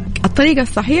 الطريقة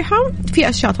الصحيحة، في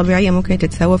أشياء طبيعية ممكن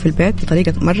تتسوى في البيت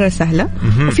بطريقة مرة سهلة،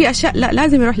 وفي أشياء لا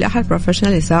لازم يروح لأحد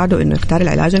بروفيشنال يساعده إنه يختار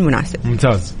العلاج المناسب.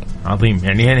 ممتاز، عظيم.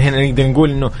 يعني هنا نقدر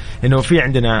نقول إنه في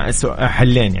عندنا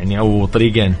حلين يعني أو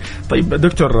طريقين. طيب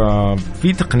دكتور،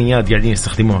 في تقنيات قاعدين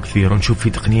يستخدموها كثير، ونشوف في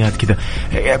تقنيات كذا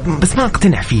بس ما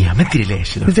اقتنع فيها، ما أدري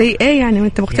ليش. زي إيه يعني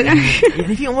أنت مقتنع؟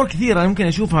 يعني في أمور كثيرة ممكن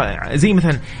أشوفها، زي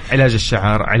مثلا علاج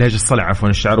الشعر، علاج الصلع عفوا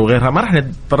الشعر وغيرها، ما راح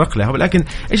نتطرق لها، ولكن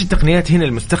إيش التقنيات هنا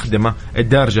المستخدمة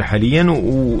الدارجة حاليا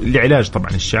ولعلاج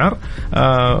طبعا الشعر،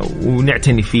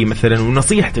 ونعتني فيه مثلا،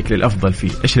 ونصيحتك للأفضل فيه،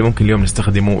 إيش اللي ممكن اليوم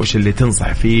نستخدمه، وإيش اللي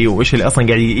تنصح فيه، وإيش اللي أصلا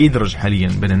قاعد يدرج حاليا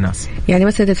بين الناس. يعني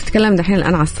بس أنت تتكلم دحين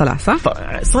الآن على الصلع صح؟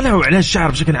 صلع وعلاج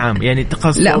الشعر بشكل عام، يعني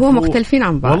تقص. لا هو مختلفين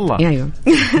عن بعض والله. أيوه.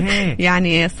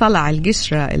 يعني صلع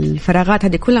القشرة، الفراغات،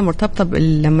 هذه كلها مرتبطة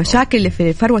بالمشاكل اللي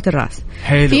في فروة الرأس.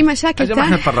 حلو. في مشاكل تانية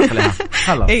ما نتطرق لها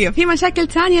خلاص. أيوه في مشاكل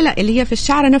تانية لا اللي هي في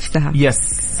الشعر نفسها. يس.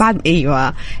 بعد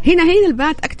أيوه هنا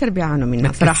البنات أكتر بيعانوا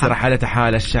منها صراحة. حالتها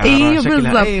حال الشعر. أيوه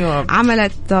بالضبط. أيوه.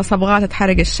 عملت صبغات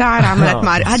تحرق الشعر، عملت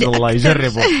هذه الله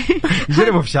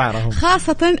يجربوا في شعرهم.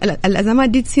 خاصة الأزمات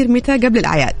دي تصير متى؟ قبل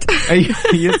الأعياد. أيوه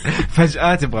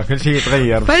فجأة تبغى كل شيء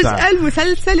يتغير. فجأة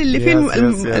المسلسل اللي فيه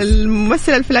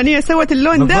الممثلة الفلانية سوت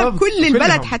اللون ده، كل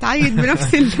البلد حتعيد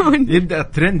بنفس اللون. يبدأ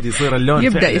الترند يصير اللون،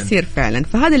 يبدأ فعلا يصير فعلا.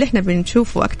 فهذا اللي احنا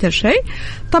بنشوفه أكتر شيء.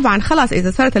 طبعا خلاص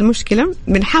إذا صارت المشكلة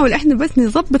بنحاول احنا بس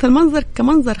نضبط المنظر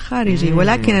كمنظر خارجي،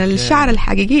 ولكن الشعر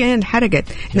الحقيقية انحرقت.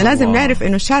 احنا لازم نعرف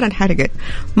إنه الشعر انحرقت،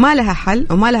 ما لها حل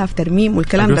وما لها في ترميم،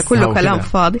 والكلام ده كله كلام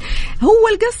فاضي. هو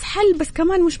القص حل، بس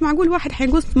كمان مش معقول واحد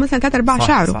حيقص مثلا 3-4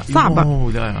 شعره،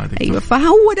 صعبة. أيوة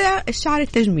فهو ده الشعر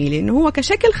التجميلي، إنه هو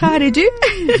كشكل خارجي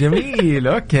جميل.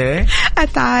 أوكي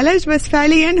اتعالج، بس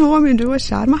فعليا هو من جوا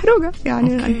الشعر محروقة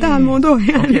يعني. انتهى الموضوع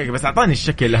يعني. أوكي بس أعطاني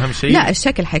الشكل أهم شيء. لا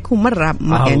الشكل حيكون مرة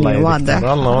يعني واضح.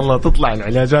 والله تطلع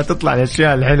العلاجات، تطلع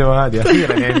الأشياء الحلوة هذه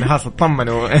أخيرا يعني. خلاص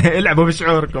اطمنوا العبوا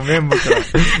بشعوركم لين بكرة.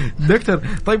 دكتور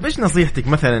طيب إيش نصيحتك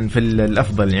مثلا في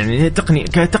الأفضل يعني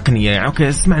كتقنية يعني؟ أوكي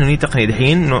اسمعنا هي تقنية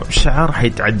دحين إنه الشعر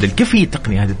حيتعدل، كيف هي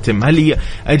التقنية هذه تتم؟ هل هي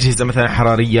أجهزة مثلا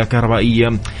حرارية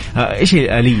كهربائية؟ إيش هي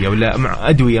الآلية ولا مع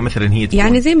أدوية مثلا هي تكون؟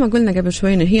 يعني زي ما قلنا قبل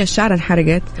شوي إن هي الشعر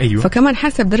انحرقت. أيوة. فكمان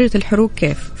حسب درجة الحروق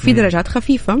كيف. في درجات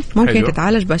خفيفة ممكن حلو.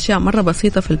 تتعالج بأشياء مرة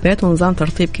بسيطة في البيت ونظام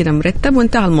ترطيب كده مرتب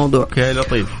وانتهى الموضوع. اوكي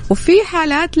لطيف. وفي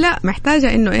حالات لا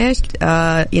محتاجة إنه إيش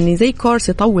يعني زي كورس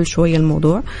يطول شوية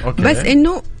الموضوع. أوكي. بس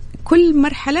إنه كل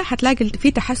مرحلة حتلاقي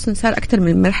في تحسن صار أكتر من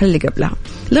المرحلة اللي قبلها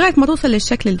لغاية ما توصل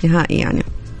للشكل النهائي يعني.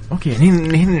 اوكي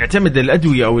يعني نعتمد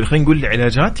الادويه او خلينا نقول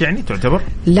العلاجات يعني تعتبر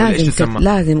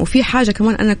لازم. وفي حاجه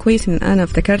كمان انا كويس ان انا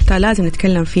افتكرتها لازم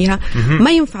نتكلم فيها.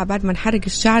 ما ينفع بعد ما نحرق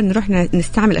الشعر نروح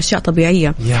نستعمل اشياء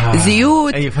طبيعيه،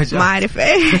 زيوت ما اعرف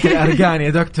ايه. زيت الارغان يا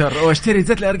دكتور، واشتري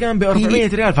زيت الارغان ب 400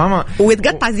 ريال فاهمه،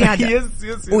 ويتقطع زياده. يس.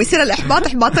 ويصير الاحباط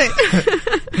احباطين.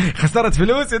 خسرت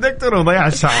فلوس يا دكتور وضيع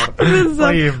الشعر.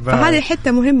 طيب فهذه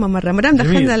حته مهمه مره. ما دام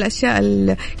دخلنا الاشياء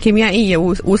الكيميائيه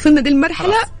ووصلنا دي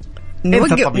المرحله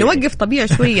نوقف طبيعي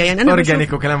شوية يعني. أنا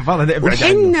أورجانيك وكلام فاضي ده ابعد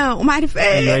عنه وما أعرف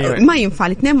إيه. أيوة. ما ينفع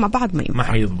الاثنين مع بعض، ما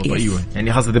حيضبط. أيوة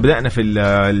يعني خاصة إذا بدأنا في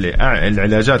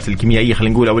العلاجات الكيميائية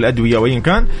خلينا نقول أو الأدوية وين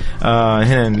كان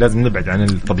هنا لازم نبعد عن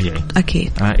الطبيعي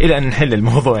أكيد إلى أن نحل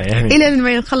الموضوع يعني إلى أن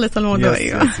ما نخلص الموضوع.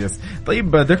 يس.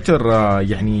 طيب دكتور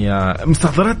يعني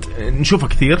مستحضرات نشوفها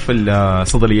كثير في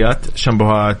الصيدليات،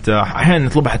 شامبوهات أحيانا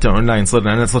نطلبها حتى أونلاين.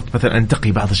 صرنا أنا صرت مثلا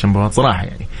أنتقي بعض الشامبوهات صراحة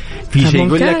يعني في شيء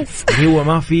يقول لك هو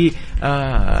ما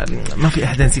في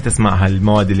أحد نسيت اسمعها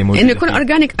المواد اللي موجودة إنه يكون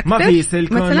أورجانيك أكثر، ما في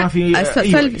سيليكون ما في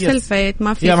سلفيت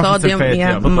ما في صوديوم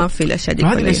ما في الأشياء دي.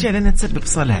 هذه الأشياء لأنها تسبب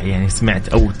صلع يعني سمعت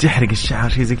أو تحرق الشعر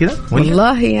شيء زي كده.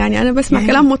 والله يعني أنا بسمع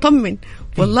كلام مطمن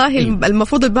والله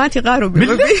المفروض البنات يغاروا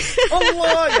الله.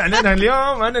 يعني أنا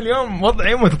اليوم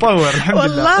وضعي متطور الحمد لله.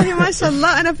 والله ما شاء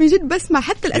الله أنا في جد بسمع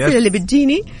حتى الأسئلة اللي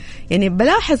بتجيني، يعني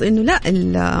بلاحظ إنه لا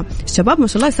الشباب ما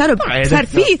شاء الله صار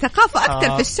في ثقافة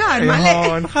أكتر في الشعر. ما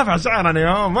عليه نخاف على شعر أنا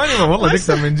يوم ماني والله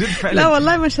دكتور من جد فعلا. لا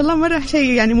والله ما شاء الله مرة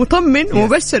شيء يعني مطمن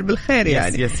ومبشر بالخير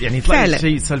يعني. يعني يطلع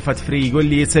شيء سلفة فري يقول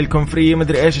لي سيلكم فري ما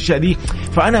أدري إيش الأشياء دي،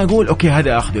 فأنا أقول أوكي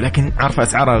هذا أخذه، لكن عارفة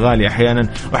أسعارها غالية أحيانا،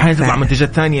 وأحيانا تطلع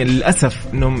منتجات ثانية للأسف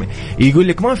إنهم يقول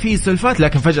لك ما في سلفات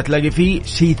لكن فجأة تلاقي في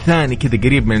شيء ثاني كذا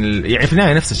قريب من يعني في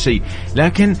النهاية نفس الشيء،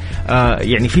 لكن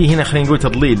يعني في هنا خلينا نقول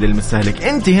تضليل للمستهلك.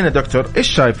 أنت هنا دكتور إيش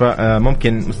شايفة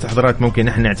ممكن مستحضرات ممكن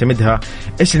نحن نعتمدها،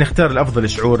 إيش نختار الأفضل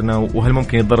لشعورنا، وهل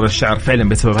ممكن يضر الشعر فعلا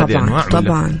بسبب هذه الأنواع؟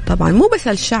 طبعا مو بس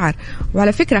الشعر،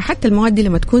 وعلى فكرة حتى المواد دي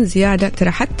لما تكون زيادة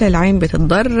ترى حتى العين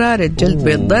بتتضرر، الجلد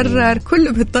بيتضرر،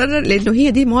 كله بيتضرر، لأنه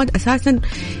هي دي مواد أساسا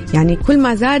يعني كل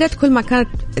ما زادت كل ما كانت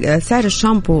سعر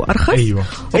الشامبو أرخص. أيوة.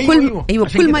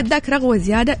 كل ما اداك رغوة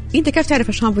زيادة. أنت كيف تعرف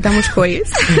الشامبو ده مش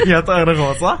كويس؟ يا طيب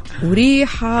رغوة صح؟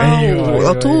 وريحة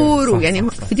وعطور ويعني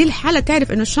في دي الحالة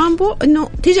تعرف إنه الشامبو إنه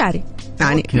تجاري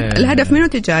يعني الهدف منه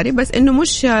تجاري، بس إنه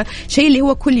مش شيء اللي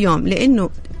هو كل يوم، لأنه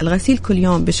الغسيل كل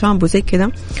يوم بشامبو زي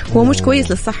كده هو مش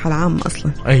كويس للصحة العامة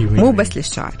أصلا. مو بس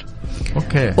للشعر.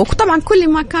 اوكي. وطبعا كل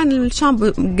ما كان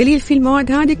الشامبو قليل فيه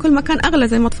المواد هذه كل ما كان اغلى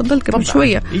زي ما تفضلت قبل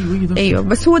شويه. ايوه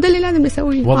بس هو ده اللي لازم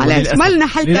نسويه، معلش ما لنا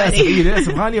حل ثاني.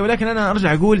 للاسف غاليه، ولكن انا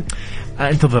ارجع اقول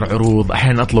انتظر عروض،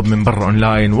 احيانا اطلب من برا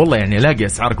اونلاين والله يعني الاقي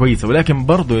اسعار كويسه، ولكن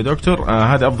برضو يا دكتور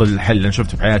هذا افضل الحل اللي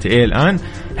شفته في حياتي الان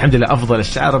الحمد لله. افضل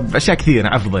الشعر باشياء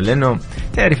كثيره افضل، لانه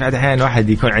تعرف احيانا واحد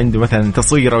يكون عنده مثلا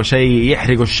تصوير او شيء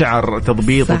يحرق الشعر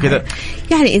تضبيط وكذا،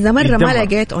 يعني اذا مره ما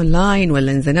لقيت اونلاين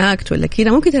ولا انزنقت ولا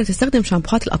كذا ممكن تستخدم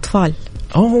شامبوهات الاطفال.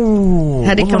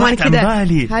 هذه كمان كده،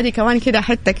 هذه كمان كده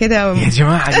حتى كده يا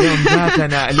جماعه اليوم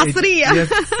جاتنا حصريه.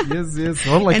 يس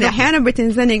والله يعني احيانا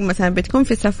بتنزنق مثلا بتكون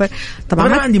في سفر، طبعا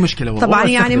ما عندي مشكله والله طبعا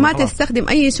يعني ما تستخدم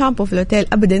اي شامبو في الاوتيل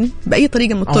ابدا باي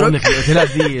طريقه من الطرق.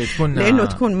 الاوتيلات دي تكون لانه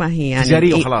تكون ما هي يعني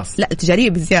تجاريه وخلاص. لا تجاريه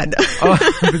بزياده.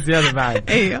 بزياده بعد.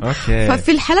 ايوه اوكي.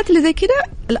 ففي الحالات اللي زي كده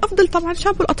الافضل طبعا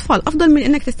شامبو الاطفال افضل من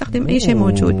انك تستخدم اي شيء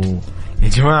موجود. يا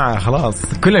جماعة خلاص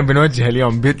كلنا بنوجه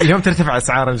اليوم ترتفع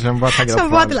أسعار الشامبوات حق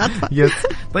الأطفال. يس.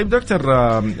 طيب دكتور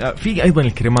في أيضا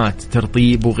الكريمات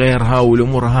ترطيب وغيرها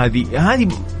والأمور هذه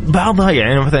بعضها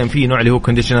يعني مثلا في نوع اللي هو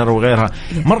كونديشنر وغيرها.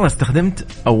 مرة استخدمت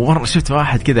أو مرة شفت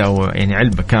واحد كده أو يعني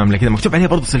علبة كاملة كده مكتوب عليها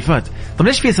برضو سلفات. طب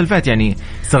ليش فيها سلفات يعني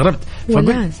استغربت؟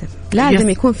 لازم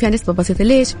يكون فيها نسبة بسيطة.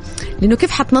 ليش؟ لأنه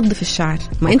كيف حتنظف الشعر؟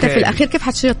 ما أنت في الأخير كيف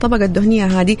حتشيل الطبقة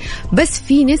الدهنية هذه؟ بس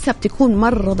في نسب تكون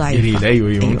مرة ضعيفة.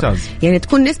 أيوة ممتاز. يعني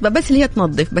تكون نسبة بس اللي هي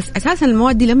تنظف، بس أساسا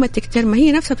المواد دي لما تكتر ما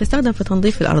هي نفسها بتستخدم في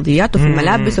تنظيف الأرضيات وفي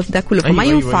الملابس وفي ده كله، فما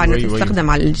ينفع أن تستخدم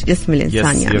على الجسم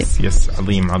الإنسان. يس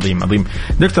عظيم.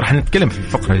 دكتور حنتكلم في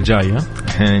الفقرة الجاية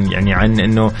يعني عن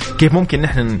إنه كيف ممكن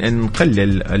نحن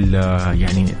نقلل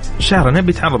يعني شعرنا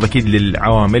بيتعرض أكيد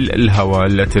للعوامل الهواء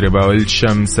الأتربة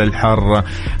والشمس الحر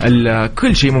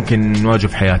كل شيء ممكن نواجه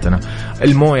في حياتنا.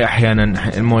 الموية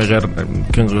أحيانا الموية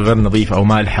غير نظيفة أو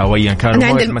مالحة ويا كان.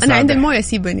 أنا عند الموية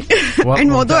سيبني.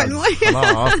 عند موضوع الموية.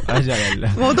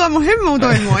 موضوع مهم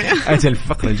موضوع الموية. أجل في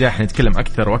الفقرة الجاية حنتكلم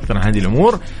أكثر وأكثر عن هذه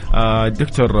الأمور.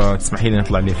 الدكتور تسمحي لي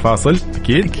نطلع لفاصل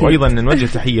أكيد. وأيضا نوجه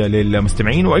تحية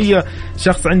للمستمعين، وأي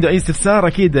شخص عنده أي استفسار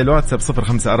أكيد الواتساب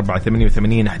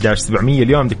 0548811700.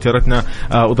 اليوم دكتورتنا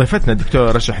وضيفتنا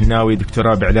الدكتورة رشا حناوي،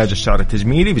 دكتوراه بعلاج الشعر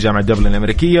التجميلي بجامعة دبلن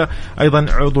الأمريكية، أيضا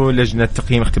عضو لجنة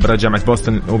تقييم اختبارات جامعة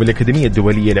بوسطن وبالأكاديمية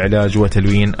الدولية لعلاج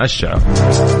وتلوين الشعر.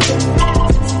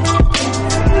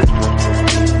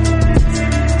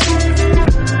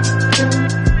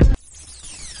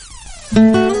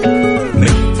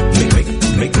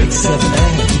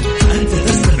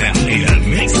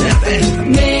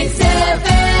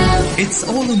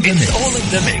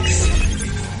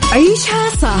 عيشها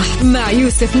صح مع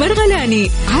يوسف مرغلاني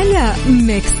على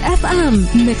ميكس اف ام.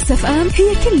 ميكس اف ام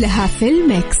هي كلها في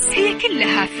الميكس.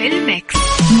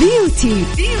 بيوتي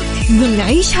ضمن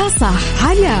عيشها صح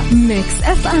على ميكس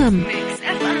اف ام.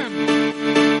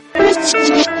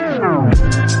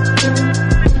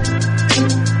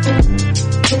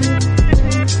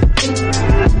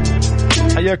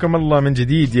 حياكم الله من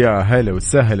جديد، يا هلا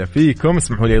وسهلا فيكم.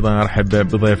 اسمحوا لي ايضا ارحب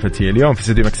بضيفتي اليوم في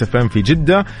استوديو مكس اف ام في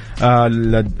جده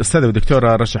الاستاذه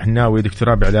والدكتوره رشا حناوي،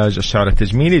 دكتوراه بعلاج الشعر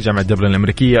التجميلي جامعه دبلن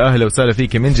الامريكيه. اهلا وسهلا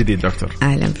فيك من جديد دكتور.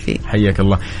 اهلا فيك، حياك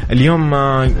الله. اليوم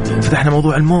فتحنا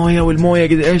موضوع المويه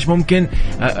قد ايش ممكن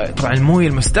طبعا المويه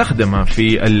المستخدمه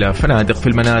في الفنادق في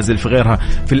المنازل في غيرها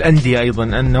في الانديه ايضا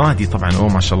النوادي طبعا.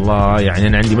 ما شاء الله يعني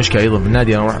انا عندي مشكله ايضا في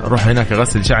النادي، انا اروح هناك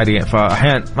اغسل شعري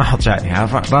فاحيانا ما احط شعري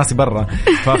راسي برا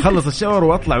فخلص الشاور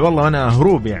واطلع والله وانا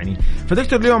هروب يعني.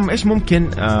 فدكتور اليوم ايش ممكن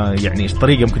يعني ايش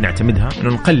طريقه ممكن نعتمدها انه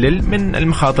نقلل من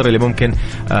المخاطر اللي ممكن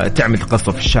تعمل تقصف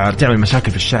في الشعر، تعمل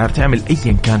مشاكل في الشعر، تعمل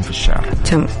ايا كان في الشعر؟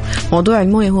 تمام. موضوع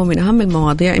المويه هو من اهم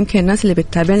المواضيع. يمكن الناس اللي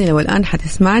بتتابعني لو الان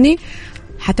حتسمعني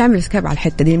حتعمل سكيب على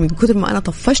الحتة دي من كثر ما أنا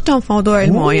طفشتهم في موضوع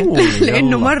الموية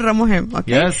لأنه مرة مهم.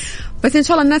 أوكي. بس إن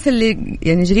شاء الله الناس اللي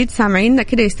يعني جديد سامعيننا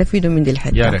كده يستفيدوا من دي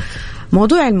الحتة.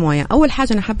 موضوع الموية أول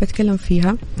حاجة أنا حابة أتكلم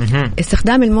فيها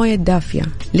استخدام الموية الدافية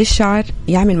للشعر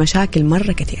يعمل مشاكل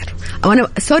مرة كتير. أو أنا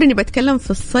سوري إني بتكلم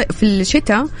في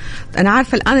الشتاء، أنا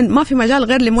عارفة الآن ما في مجال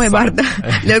غير لموية باردة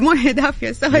لموية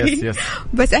دافية سوري.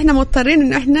 بس إحنا مضطرين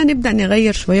إنه إحنا نبدأ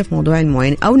نغير شوية في موضوع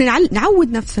الموية أو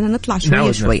نعود نفسنا نطلع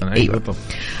شوية. أيوة.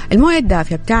 الموية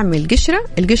الدافية بتعمل قشرة،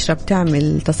 القشرة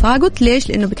بتعمل تساقط. ليش؟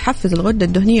 لأنه بتحفز الغدة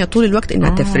الدهنية طول الوقت إنها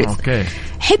تفرز.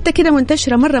 حتة كده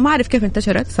منتشرة مرة ما أعرف كيف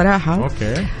انتشرت صراحة.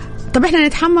 طب إحنا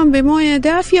نتحمم بموية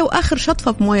دافية وآخر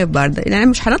شطفة بموية باردة، يعني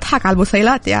مش هنضحك على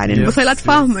البصيلات يعني البصيلات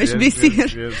فاهمة إيش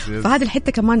بيصير. فهذه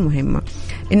الحتة كمان مهمة،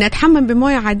 إن أتحمم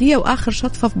بموية عادية وآخر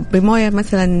شطفة بموية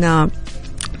مثلا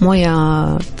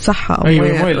مويه صحة أو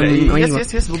مويه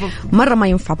مرة ما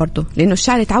ينفع برضو، لأنه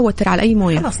الشعر يتعود ترى على أي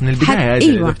مويه خلاص من البداية.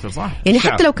 أيوة. دكتور صح. يعني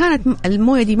حتى لو كانت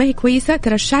المويه دي ما هي كويسة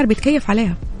ترى الشعر بيتكيف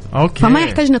عليها. أوكي. فما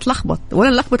يحتاج نتلخبط ولا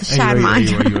نلخبط الشعر معانا.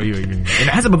 أيوة.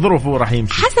 يعني حسب الظروف هو راح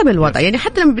يمشي حسب الوضع. يعني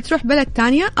حتى لما بتروح بلد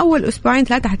تانية أول أسبوعين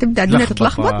 3 هتبدأ الدنيا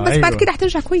تتلخبط، بس بعد كده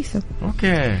هترجع كويسة.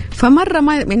 أوكي. فمرة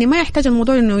ما يحتاج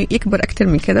الموضوع إنه يكبر أكتر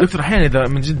من كده. دكتور أحيانا إذا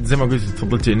من جد زي ما قلت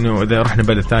تفضلتي إنه إذا رحنا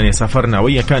بلد ثانية سافرنا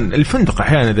ويا كان الفندق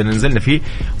أحيانا إذا نزلنا فيه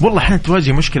والله أحيانا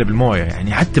تواجه مشكلة بالموية،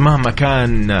 يعني حتى مهما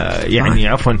كان يعني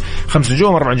عفوا 5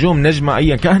 نجوم 4 نجوم نجمة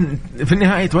أيا كان في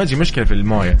النهاية تواجه مشكلة في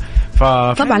الموية.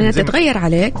 طبعا أنت تتغير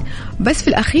عليك، بس في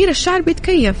الأخير الشعر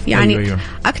بيتكيف يعني. أيوة.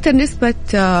 أكتر نسبة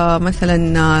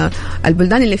مثلا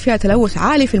البلدان اللي فيها تلوث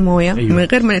عالي في الموية. أيوة. من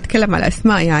غير ما نتكلم على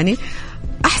أسماء يعني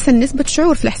أحسن نسبة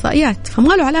شعور في الإحصائيات،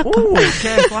 فما له علاقة.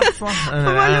 صح.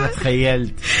 أنا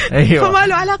تخيلت. أيوة. فما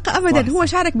له علاقة أبدا. صح. هو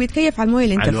شعرك بيتكيف على الموية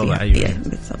اللي أنت فيها. أيوة.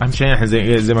 أهم شيء إحنا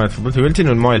زي ما تفضلتي قلتي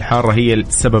إنه الموية الحارة هي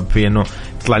السبب في إنه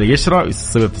تطلع لي قشرة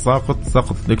يسبب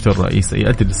تساقط. دكتور رئيس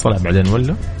يأتي للصلاة بعدين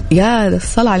ولا؟ يا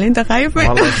الصلاة اللي أنت خايف منها.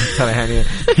 والله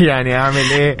يعني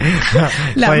أعمل إيه؟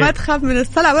 لا طيب. ما تخاف من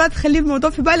الصلاة ولا تخلي الموضوع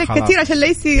في بالك كتير عشان لا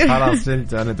يصير. خلاص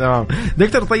شلت أنا تمام.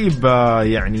 دكتور طيب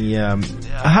يعني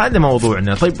هذا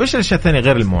موضوعنا. طيب إيش الأشياء الثانية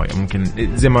غير الموية؟ ممكن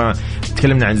زي ما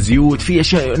تكلمنا عن الزيوت، في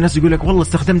أشياء الناس يقول لك والله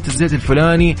استخدمت الزيت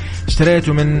الفلاني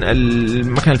اشتريته من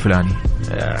المكان الفلاني،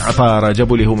 عطارة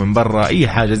جابوا لي هو من برا أي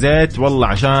حاجة زيت والله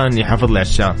عشان يحافظ لي على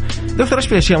الشعر. دكتور إيش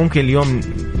في أشياء ممكن اليوم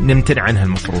نمتنع عنها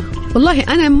المفروض؟ والله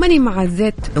أنا ماني مع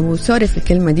الزيت وسوري في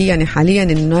الكلمة دي. يعني حاليا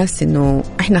الناس إنه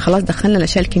إحنا خلاص دخلنا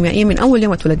الأشياء الكيميائية من أول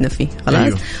يوم اتولدنا فيه خلاص.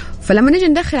 أيوه. فلما نيجي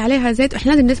ندخل عليها زيت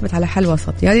احنا لازم نثبت على حل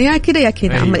وسط، يعني يا كده يا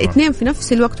كده. أيوة. اما الاثنين في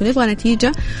نفس الوقت ونبغى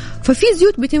نتيجه، ففي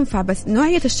زيوت بتنفع بس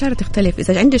نوعيه الشعر تختلف.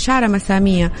 اذا عندي شعره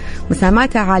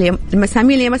مساماتها عاليه،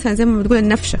 المساميه اللي مثلا زي ما بتقول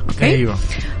النفشه، اوكي. أيوة.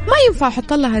 ما ينفع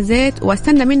احط لها زيت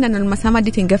واستنى منها ان المسامات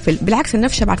دي تنقفل، بالعكس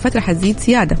النفشه بعد فتره حتزيد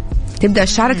زياده، تبدا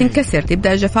الشعره تنكسر،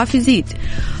 تبدا الجفاف يزيد.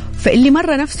 فاللي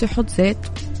مره نفسه يحط زيت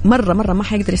مرة ما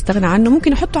حيقدر يستغنى عنه.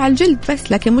 ممكن يحطه على الجلد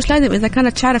بس، لكن مش لازم إذا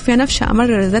كانت شعره فيها نفشة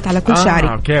أمرر الزيت على كل شعري.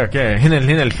 أوكي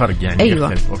هنا الفرق يعني.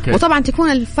 أيوة. يختلف. أوكي. وطبعا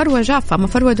تكون الفروة جافة أما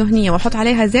فروة دهنية وأحط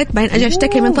عليها زيت بعدين أجي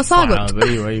أشتكي من تساقط.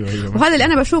 أيوة. وهذا اللي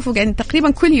أنا بشوفه يعني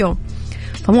تقريبا كل يوم.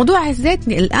 فموضوع الزيت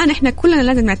الآن إحنا كلنا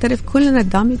لازم نعترف، كلنا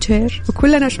دامج هير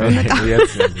وكلنا شعورنا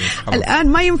الآن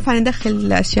ما ينفع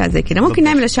ندخل أشياء زي كده. ممكن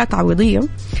نعمل أشياء تعويضية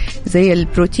زي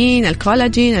البروتين،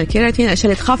 الكولاجين، الكيراتين،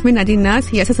 الأشياء اللي تخاف منها دي الناس،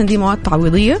 هي أساسا دي مواد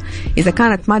تعويضية. إذا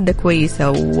كانت مادة كويسة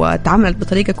وتعاملت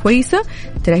بطريقة كويسة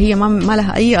ترى هي ما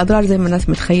لها أي أضرار زي ما الناس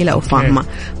متخيلة أو فاهمة.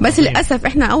 بس للأسف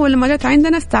إحنا أول لما جت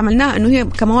عندنا استعملناها إنه هي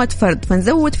كمواد فرد،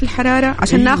 فنزود في الحرارة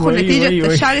عشان ناخذ نتيجة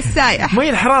الشعر السايح. ما هي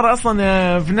الحرارة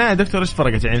أصلا في النهاية دكتور إيش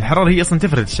فرقت؟ يعني الحرارة هي أصلا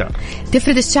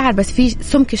تفرد الشعر بس في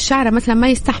سمك الشعر مثلا ما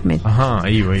يستحمل.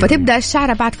 أيوة. فتبدأ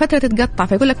الشعر بعد فترة تتقطع،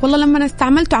 فيقول لك والله لما أنا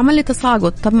استعملته عمل لي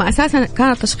تساقط. طب ما أساسا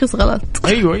كان التشخيص غلط.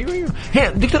 أيوة.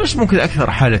 هي دكتور إيش ممكن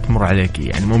أكثر حالة تمر عليك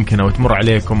يعني ممكن أو تمر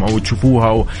عليكم أو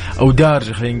تشوفوها أو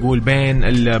دارجة خلينا نقول بين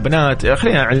البنات؟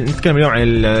 خلينا نتكلم اليوم عن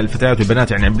الفتيات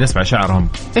والبنات يعني بالنسبة لشعرهم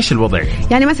إيش الوضع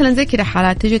يعني مثلا زي كده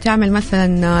حالات تيجي تعمل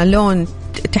مثلا لون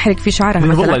تحرق في شعرها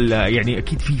مثلا. والله يعني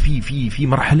أكيد في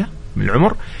مرحلة من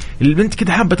العمر البنت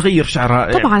كده حابة تغير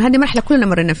شعرها. طبعا هذه مرحلة كلنا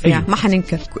مرنا فيها. ما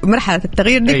حننكر مرحلة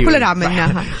التغيير دي كلنا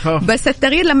عملناها. بس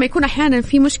التغيير لما يكون أحيانا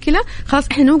في مشكلة خلاص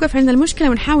إحنا نوقف عند المشكلة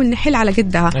ونحاول نحل على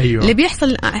قدها. اللي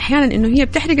بيحصل أحيانا إنه هي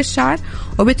بتحرق الشعر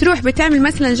وبتروح بتعمل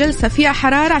مثلا جلسة فيها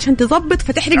حرارة عشان تضبط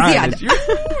فتحرق زيادة.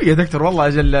 يا دكتور والله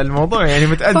أجل الموضوع يعني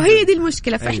متأذي. فهي دي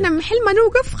المشكلة. فإحنا محل ما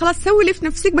نوقف خلاص سوي لي في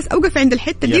نفسك بس أوقف عند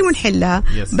الحتة دي ونحلها.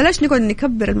 بلاش نقعد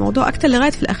نكبر الموضوع أكتر لغاية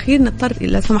في الأخير نضطر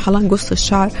لا سمح الله نقص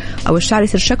الشعر أو الشعر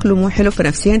يصير شكله مو حلو في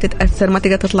نفسيا تتأثر ما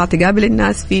تقدر تطلع تقابل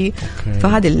الناس فيه.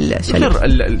 فهذا الشيء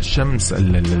الشمس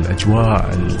الأجواء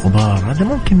الغبار هذا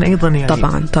ممكن أيضا يعني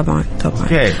طبعا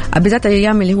بالذات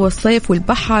أيام اللي هو الصيف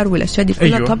والبحر والأشياء دي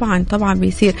كلها. طبعا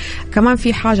بيصير كمان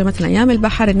في حاجة مثلا أيام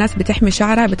البحر الناس بتحمي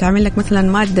شعرها بتعمل لك مثلا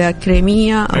مادة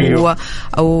كريمية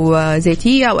أو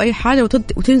زيتية أو أي حاجة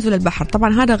وتنزل البحر.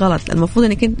 طبعا هذا غلط. المفروض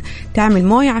إنك انت تعمل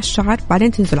موية على الشعر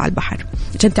بعدين تنزل على البحر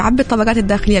عشان تعبي الطبقات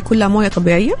الداخلية كلها موية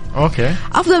طبيعية.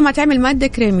 أفضل ما تعمل مادة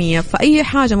كريمية. فأي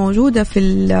حاجة موجودة في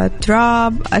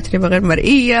التراب أتربة غير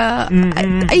مرئية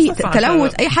أي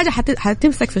تلوث أي حاجة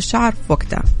حتمسك في الشعر في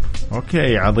وقتها.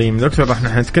 اوكي عظيم دكتور. راح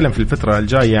نتكلم في الفترة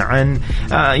الجاية عن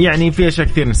يعني في اشياء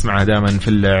كثير نسمعها دائما في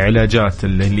العلاجات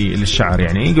اللي للشعر.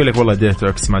 يعني يقول لك والله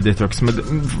ديتوكس ما ديتوكس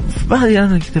هذه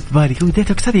انا كتبت في بالي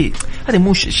ديتوكس هذه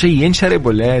مو شيء ينشرب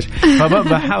ولا ايش.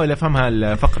 فبحاول افهمها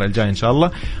الفقرة الجاية ان شاء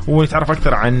الله ونتعرف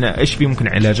اكثر عن ايش في ممكن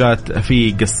علاجات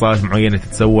في قصات معينة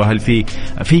تتسوى. هل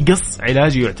في قص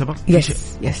علاجي يعتبر؟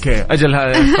 اوكي اجل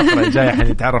الفقرة الجاية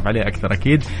حنتعرف عليه اكثر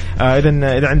اكيد.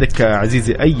 اذا عندك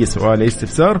عزيزي اي سؤال اي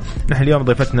استفسار نحن اليوم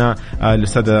ضيفتنا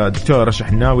الأستاذة الدكتورة رشا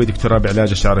حناوي دكتوراه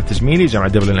بعلاج الشعر التجميلي جامعة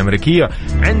دبلن الأمريكية.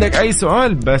 عندك أي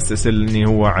سؤال بس اسألني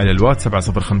هو على الواتس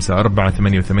 705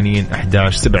 488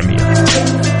 11700.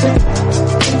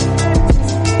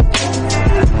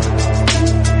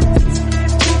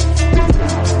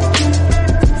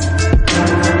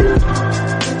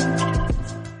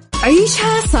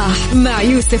 عيشها صح مع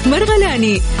يوسف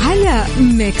مرغلاني على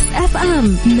ميكس اف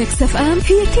ام. ميكس اف ام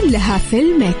هي كلها في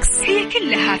الميكس.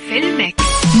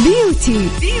 بيوتي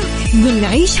ضمن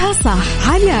عيشها صح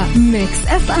على ميكس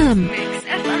اف ام.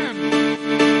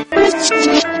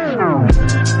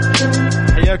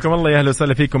 حياكم الله يا اهلا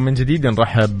وسهلا فيكم من جديد.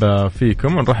 نرحب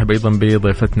فيكم ونرحب ايضا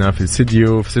بضيفتنا في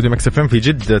الاستديو مكس اف ام في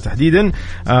جدة تحديدا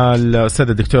الاستاذه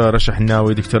الدكتوره رشا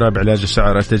حناوي دكتوراه بعلاج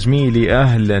الشعر التجميلي.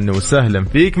 اهلا وسهلا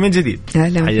فيك من جديد.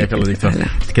 حياك الله دكتور.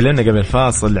 تكلمنا قبل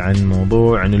الفاصل عن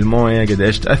موضوع عن المويه قد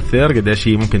ايش تاثر قد ايش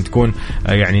هي ممكن تكون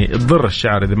يعني تضر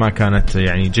الشعر اذا ما كانت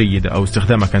يعني جيده او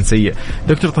استخدامها كان سيء.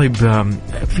 دكتور طيب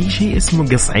في شيء اسمه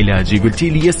قص علاجي قلتي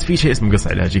لي في شيء اسمه قص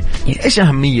علاجي ايش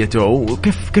اهميته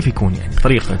وكيف يكون يعني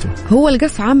طريقته؟ هو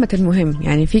القص عامة مهم.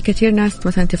 يعني في كتير ناس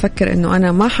مثلا تفكر انه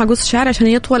انا ما حقص شعر عشان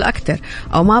يطول اكتر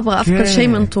او ما ابغى افقد شيء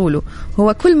من طوله.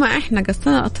 هو كل ما احنا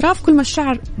قصنا الاطراف كل ما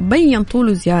الشعر بين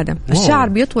طوله زيادة. الشعر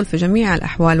بيطول في جميع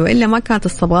الاحوال والا ما كانت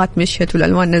الصبغات مشيت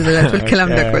والالوان نزلت والكلام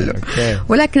ده كله.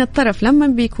 ولكن الطرف لما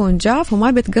بيكون جاف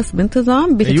وما بيتقص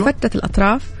بانتظام بتتفتت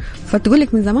الاطراف فتقول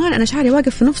لك من زمان انا شعري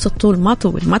واقف في نفس الطول ما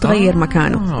طول ما تغير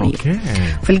مكانه.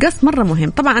 في القص مرة مهم.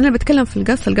 طبعا انا بتكلم في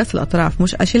القص الاطراف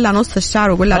مش اشيل نص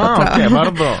الشعر وقول لها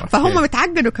الاطراف. فهم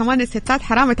بتعقدوا كمان الستات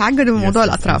حرام يتعقدوا من موضوع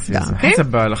الاطراف ده.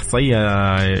 حسب الاخصائيه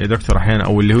يا دكتور احيانا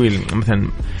او اللي هو مثلا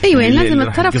ايوه يعني لازم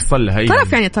الطرف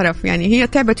طرف يعني هي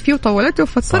تعبت فيه وطولته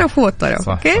فالطرف هو الطرف.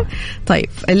 اوكي طيب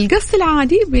القص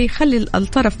العادي بيخلي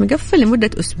الطرف مقفل لمده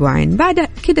اسبوعين. بعد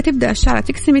كده تبدا الشعر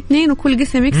تقسم 2 وكل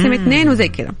قسم يقسم 2 وزي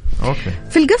كده.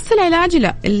 في القص العلاجي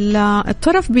لا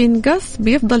الطرف بينقص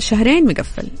بيفضل 2 شهرين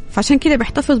مقفل فعشان كده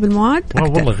بيحتفظ بالمواد اكثر.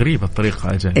 والله غريبه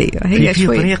الطريقه اجل. ايوه هي في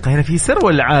طريقه هنا في سر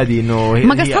ولا عادي انه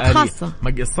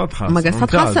مقصات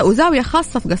خاصه وزاويه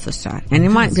خاصه في قص الشعر. يعني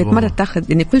ما بتمر تاخذ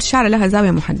يعني كل شعر لها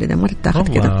زاويه محدده ما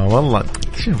تاخذ كده. والله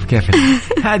شوف كيف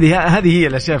هذه هي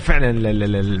الاشياء فعلا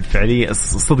الفعليه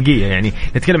الصدقيه. يعني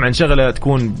نتكلم عن شغله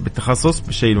تكون بالتخصص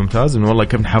بالشيء الممتاز انه والله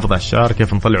كيف نحافظ على الشعر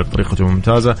كيف نطلعه بطريقته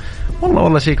ممتازه.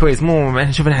 والله شيء كويس. مو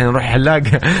نشوف احنا نروح حلاق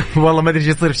والله ما ادري ايش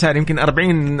يصير في شعر يمكن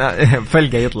 40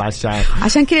 فلقه يطلع الشعر.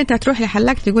 عشان كده انت تروح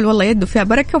لحلاق تقول والله يده فيها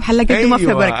بركه وحلاق يده ما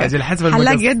فيها بركه.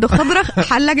 حلاق يده خضراء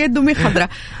حلاق يده مي خضراء.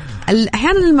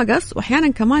 احيانا المقص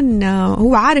واحيانا كمان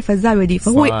هو عارف الزاويه دي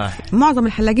فهو معظم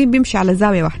الحلاقين بيمشي على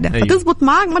زاويه واحده. فتزبط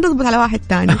معك ما تزبط على واحد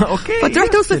تاني. فتروح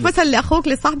توصف مثلا لاخوك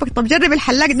لصاحبك طب جرب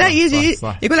الحلاق ده يجي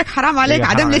يقول لك حرام عليك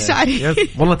عدم لي شعري.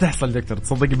 والله تحصل دكتور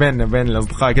تصدقي بين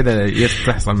الاصدقاء كده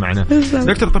تحصل معنا.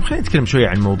 دكتور طب خلينا نتكلم شويه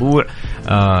عن موضوع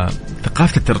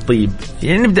ثقافه الترطيب.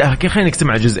 يعني نبدا خلينا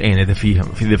نقسمها جزئين اذا في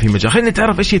مجال. خلينا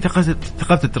نتعرف ايش هي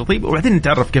ثقافه الترطيب وبعدين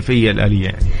نتعرف كيف هي الاليه.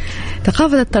 يعني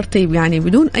ثقافه الترطيب يعني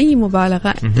بدون اي أي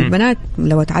مبالغة. البنات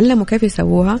لو تعلموا كيف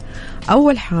يسووها،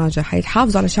 أول حاجة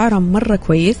حيتحافظوا على شعرهم مرة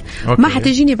كويس. ما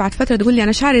حتجيني بعد فترة تقول لي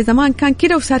أنا شعري زمان كان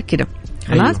كده وصار كده،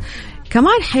 خلاص.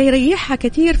 كمان حيريحها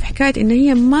كتير في حكاية إن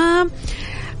هي ما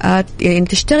يعني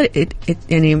تشتغل،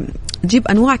 يعني تجيب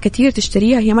أنواع كتير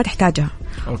تشتريها هي ما تحتاجها.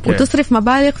 وتصرف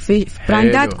مبالغ في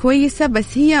براندات كويسة بس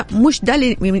هي مش ده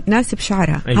اللي يناسب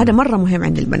شعرها. هذا مرة مهم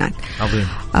عند البنات. عظيم.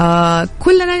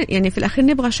 كلنا يعني في الأخير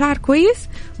نبغى شعر كويس،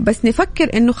 بس نفكر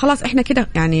إنه خلاص إحنا كده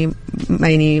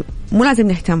يعني مو لازم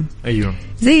نهتم. أيوه.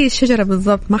 زي الشجرة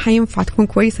بالضبط، ما حينفع تكون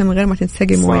كويسة من غير ما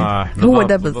تنسقي موية. هو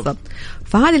ده بالضبط.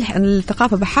 فهذه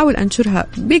الثقافة بحاول أنشرها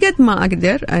بقد ما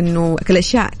أقدر، إنه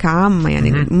الأشياء كعامة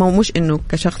يعني مش إنه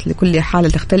كشخص لكل حالة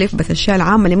تختلف، بس الأشياء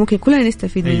العامة اللي ممكن كلنا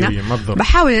نستفيد منها.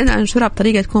 بحاول إن أنا أنشرها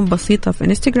بطريقة تكون بسيطة في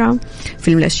إنستغرام،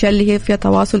 في الأشياء اللي هي فيها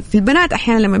تواصل. في البنات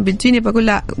أحيانا لما بتجيني بقول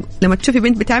لها لما تشوفي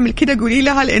بنت بتعمل كده قولي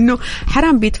لها، لأنه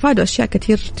حرام بيتفادوا أشياء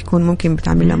كتير تكون ممكن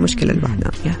بتعمل لها مشكلة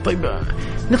لوحدها. طيب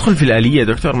ندخل في الآلية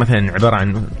دكتور، مثلا عبارة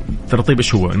عن ترطيب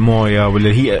إيش هو؟ الموية ولا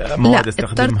هي مواد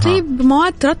استخدمها؟ ترطيب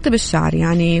مواد ترطب الشعر.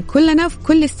 يعني كلنا في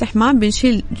كل استحمام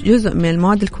بنشيل جزء من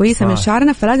المواد الكويسة من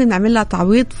شعرنا، فلازم نعمل لها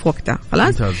تعويض في وقتها،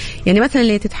 خلاص. يعني مثلا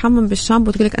اللي تتحمم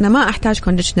بالشامبو تقولك أنا ما أحتاج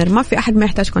كونديشنر، ما في أحد ما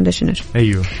يحتاج كونديشنر.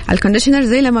 أيوه. الكونديشنر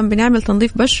زي لما بنعمل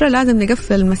تنظيف بشرة لازم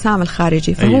نقفل المسام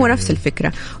الخارجي، فهو أيوه. نفس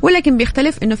الفكرة، ولكن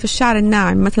بيختلف إنه في الشعر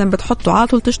الناعم مثلا بتحطه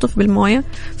عاطل تشطف بالموية،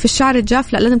 في الشعر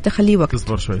الجاف لا لازم تخليه وقت،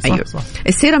 تصبر شوي. صح. أيوه. صح.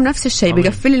 السيرم نفس الشيء،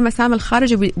 بيقفل المسام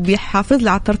الخارجي، بيحافظ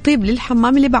على الترطيب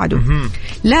للحمام اللي بعده.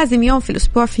 لازم يوم في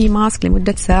الأسبوع في ماسك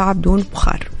لمدة ساعة بدون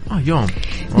بخار. يوم.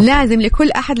 لازم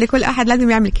لكل أحد لازم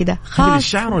يعمل كده. هذا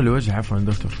للشعر ولا الوجه عفوا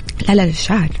دكتور؟ لا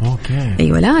للشعر. أوكي.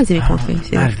 أيوة لازم يكون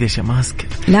في. ما أعرف ليش ماسك.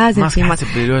 لازم في ماسك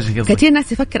للوجه. كثير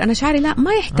ناس يفكر أنا شعري لا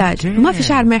ما يحتاج. ما في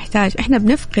شعر ما يحتاج. إحنا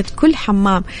بنفقد كل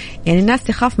حمام. يعني الناس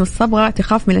تخاف من الصبغة،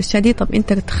 تخاف من الأشياء دي. طب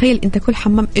أنت تخيل أنت كل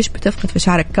حمام إيش بتفقد في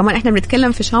شعرك. كمان إحنا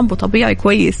بنتكلم في شامبو طبيعي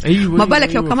كويس. أيوة. ما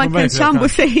بالك لو كمان كان شامبو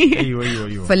سيء.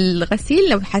 أيوة. فالغسيل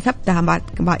لو حسبتها بعد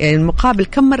يعني المقابل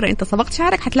كم مرة أنت صبغت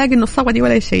شعرك حتلاقي إنه الصبغة دي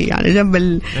ولا شيء يعني جنب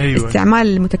الاستعمال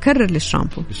المتكرر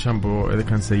للشامبو. الشامبو إذا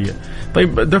كان سيء.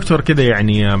 طيب دكتور كده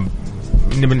يعني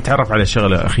نبي نتعرف على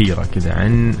شغلة أخيرة كده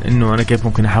عن إنه أنا كيف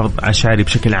ممكن أحافظ على شعري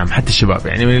بشكل عام حتى الشباب.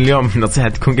 يعني من اليوم نصيحة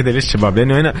تكون كده للشباب،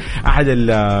 لأنه هنا أحد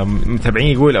المتابعين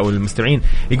يقول أو المستمعين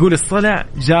يقول الصلع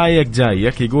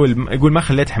جايك يقول ما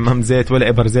خليت حمام زيت ولا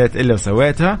إبر زيت إلا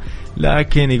وسويتها،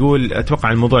 لكن يقول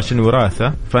أتوقع الموضوع عشان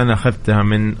وراثة فأنا أخذتها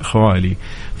من خوالي.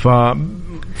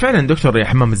 فعلا دكتور يا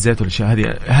حمام الزيت والأشياء هذه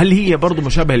هل هي برضو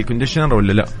مشابهة للكونديشنر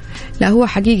ولا لا؟ لا هو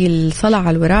حقيقي الصلع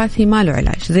الوراثي ما له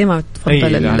علاج زي ما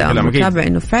تفضل المتابع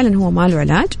إنه فعلا هو ما له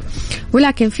علاج،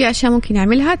 ولكن في أشياء ممكن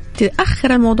يعملها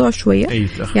تأخر الموضوع شوية.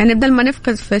 يعني بدل ما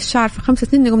نفقد في الشعر في 5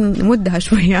 سنين نقوم نمدها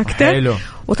شوية أكتر. حلو.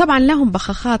 وطبعا لهم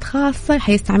بخاخات خاصة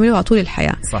حيستعملوها طول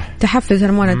الحياة. صح. تحفز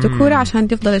هرمون الذكورة عشان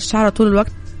تفضل الشعر طول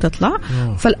الوقت تطلع.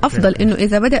 فالأفضل إنه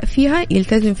إذا بدأ فيها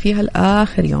يلتزم فيها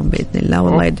الآخر يوم بإذن الله،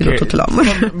 والله يديله طول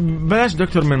العمر. بلاش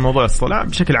دكتور من موضوع الصلع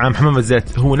بشكل عام، حمام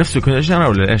الزيت هو نفسه كونديشنر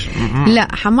ولا إيش؟ لا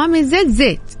حمام الزيت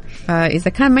زيت،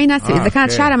 فإذا كان ما يناسب إذا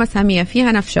كانت شعرة مسامية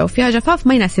فيها نفشة وفيها جفاف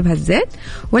ما يناسبها الزيت،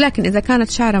 ولكن إذا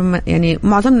كانت شعرة يعني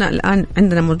معظمنا الآن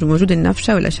عندنا موجود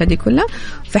النفشة والأشياء دي كلها،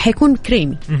 فحيكون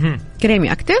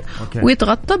كريمي أكتر.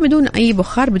 ويتغطى بدون أي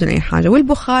بخار بدون أي حاجة.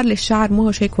 والبخار للشعر مو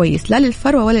هو شيء كويس لا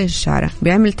للفروة ولا للشعرة،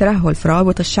 بيعمل ترهل في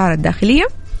روابط الشعر الداخلية،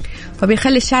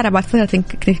 فبيخلي الشعر بعد فترة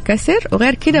تنكسر،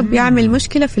 وغير كده بيعمل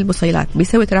مشكلة في البصيلات،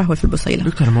 بيسوي ترهل في البصيلة.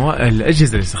 دكتور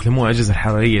الأجهزة اللي يستخدموها أجهزة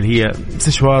الحرارية اللي هي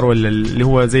سشوار ولا اللي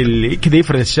هو زي اللي كده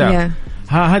يفرد الشعر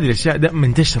هذه الأشياء ده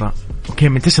منتشرة. أوكي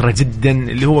منتشرة جدا،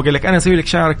 اللي هو قال لك أنا أسوي لك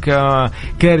شعرك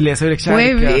كيرلي، أسوي لك شعرك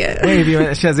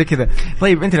ويفي أشياء زي كده.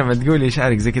 طيب أنت لما تقولي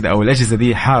شعرك زي كده أو الأجهزة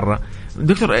دي حارة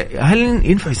دكتور، هل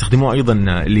ينفع يستخدموها أيضا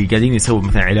اللي قاعدين يسووا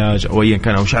مثلا علاج أو أيا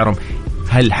كان أو شعرهم،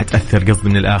 هل حتأثر قصد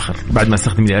من الآخر بعد ما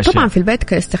استخدم لي أشياء؟ طبعا في البيت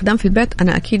كاستخدام في البيت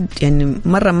أنا أكيد يعني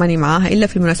مرة ماني معاها إلا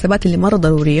في المناسبات اللي مرة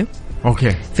ضرورية. اوكي.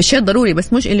 في الشيء ضروري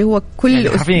بس مش اللي هو كل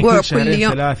يعني اسبوع كل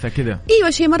يوم 3 كده. ايوه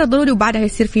شيء مره ضروري وبعدها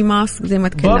يصير في ماسك زي ما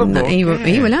تكلمنا.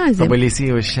 ايوه لازم. طب اللي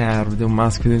يسوي الشعر بدون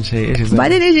ماسك بدون شيء ايش يسوي؟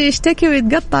 بعدين يجي يشتكي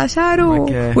ويتقطع شعره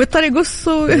ويضطر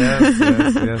يقصه.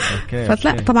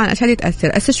 فطلع طبعا الاشياء دي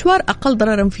تاثر. السشوار اقل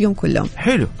ضررا فيهم كلهم.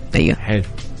 حلو. ايوه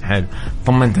حلو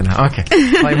طمنتنا. اوكي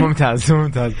طيب ممتاز.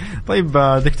 طيب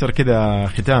دكتور كده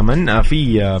ختاما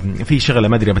في شغله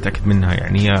ما ادري بتاكد منها،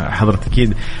 يعني حضرتك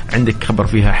اكيد عندك خبر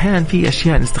فيها. احيانا في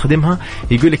اشياء نستخدمها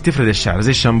يقول لك تفرد الشعر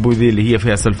زي الشامبو ذي اللي هي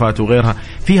فيها سلفات وغيرها،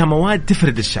 فيها مواد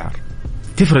تفرد الشعر،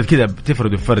 تفرد كده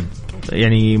بتفرد فرد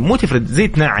يعني مو تفرد زي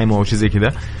تنعم او شيء زي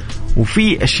كده،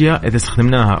 وفي أشياء إذا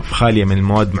استخدمناها في خالية من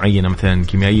المواد معينة مثلا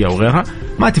كيميائية أو غيرها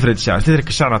ما تفرد الشعر، تترك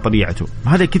الشعر على طبيعته.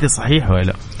 هذا كده صحيح ولا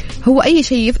لا؟ هو أي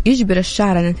شيء يجبر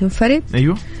الشعر أن تنفرد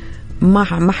أيوه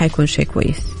ما حيكون شيء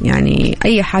كويس. يعني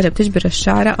أي حاجة بتجبر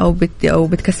الشعرة أو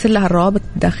بتكسر لها الروابط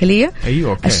الداخلية،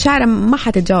 أيوه الشعرة ما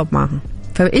حتتجاوب معها.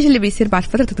 فإيش اللي بيصير بعد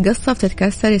فترة؟ تتقصف،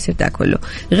 تتكسر، يصير ده كله.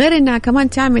 غير إنها كمان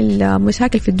تعمل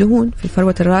مشاكل في الدهون في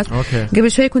فروة الرأس.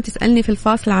 قبل شوي كنت تسألني في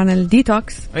الفاصل عن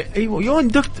الديتوكس. أيوه يون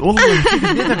دكتور والله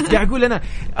الديتوكس قاعد أقول أنا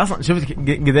أصلا شفت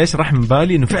قديش راح من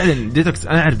بالي إنه فعلا الديتوكس.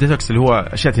 أنا أعرف ديتوكس اللي هو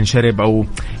أشياء تنشرب أو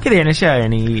كذا، يعني أشياء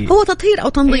يعني هو تطهير أو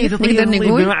تنظيف نقدر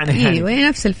نقول بمعنى يعني. أيوه هي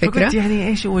نفس الفكرة. يعني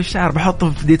إيش هو الشعر بحطه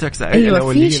في ديتوكس؟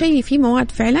 أيوه في شيء، في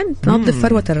مواد فعلا تنظف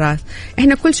فروة الرأس.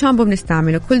 إحنا كل شامبو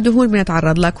بنستعمله، كل دهون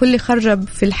بنتعرض لها، كل خرجة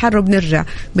في الحر بنرجع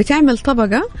بتعمل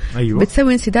طبقة. أيوة.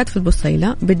 بتسوي انسداد في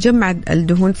البصيلة، بتجمع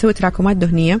الدهون، تسوي تراكمات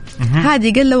دهنية.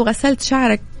 هذه قل لو غسلت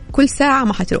شعرك كل ساعة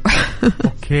ما حتروح.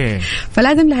 أوكي.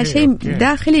 فلازم لها شيء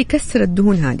داخلي يكسر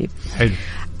الدهون هذه. حلو.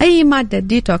 أي مادة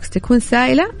ديتوكس تكون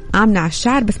سائلة آمنة على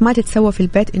الشعر، بس ما تتسوى في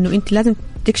البيت. إنه أنت لازم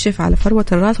تكشف على فروة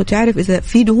الراس وتعرف إذا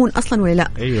في دهون أصلا ولا لا.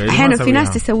 أيوة. أحيانا في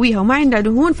ناس تسويها وما عندها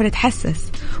دهون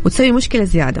فتتحسس وتسوي مشكلة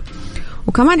زيادة.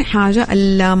 وكمان حاجة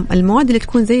المواد اللي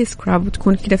تكون زي سكراب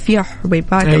وتكون كده فيها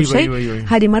حبيبات أو شيء،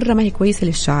 هذه مرة ما هي كويسة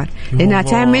للشعر، لأنها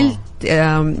تعمل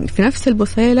في نفس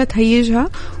البصيلة تهيجها،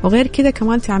 وغير كده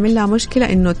كمان تعمل لها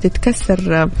مشكلة إنه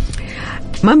تتكسر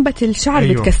منبت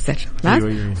الشعر. بتكسر.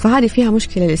 فهذه فيها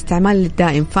مشكلة الاستعمال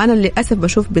الدائم. فأنا للأسف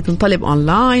بشوف بتنطلب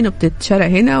أونلاين وبتتشرى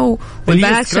هنا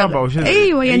والبنات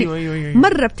أيوة يعني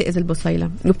مرة بتأذي البصيلة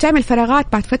وبتعمل فراغات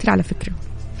بعد فترة على فكرة.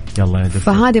 يلا يا دكتور.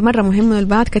 فهذه مرة مهمة.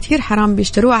 البنات كتير حرام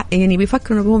بيشتروها، يعني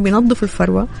بيفكروا إنهم بينظفوا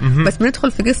الفروة بس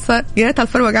بندخل في قصة يا ريت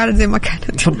الفروة قاعدة زي ما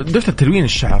كانت. طب دكتور تلوين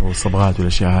الشعر والصبغات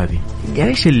والأشياء هذه يعني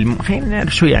إيش خلينا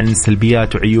نعرف شوي عن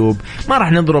السلبيات وعيوب. ما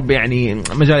راح نضرب يعني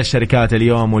مجال الشركات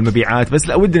اليوم والمبيعات، بس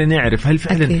لا ودنا نعرف هل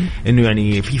فعلا إنه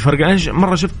يعني في فرق. أنا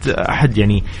مرة شفت أحد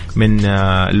يعني من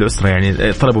الأسرة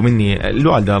يعني طلبوا مني،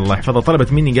 الوالدة الله يحفظها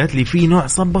طلبت مني قالت لي في نوع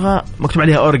صبغة مكتوب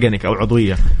عليها أورجانيك أو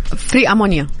عضوية فري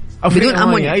أمونيا بدون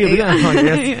أمونيا. أيوة بدون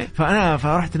أمونيا.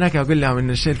 فرحت هناك أقول لها من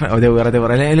الشيء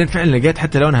أدور لأن فعلا لقيت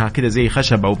حتى لونها كده زي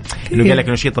خشب أو إنه قال لك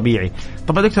إنه شيء طبيعي.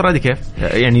 طب يا دكتور هذه كيف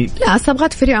يعني؟ لا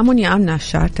صبغات فري أمونيا أمنع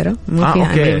الشعر ترى ما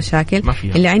فيها أي مشاكل.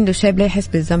 اللي عنده شيب لا يحس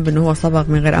بالذنب إنه هو صبغ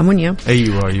من غير أمونيا.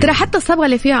 أيوة. ترى حتى الصبغة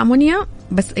اللي فيها أمونيا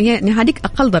بس يعني هذيك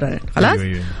أقل ضرر خلاص.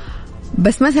 أيوة.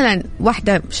 بس مثلا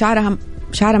واحدة شعرها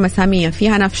مسامية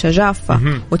فيها نفشة جافة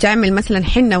وتعمل مثلا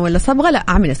حنة ولا صبغة، لا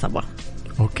أعمل صبغة.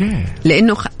 أوكي.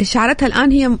 لأنه شعرتها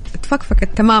الآن هي تفكفكت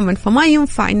تماما، فما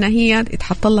ينفع إن هي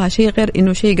يتحط لها شيء غير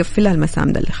إنه شيء يقفلها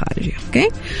المسام ده اللي خارجي. أوكي.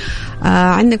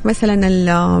 عندك مثلا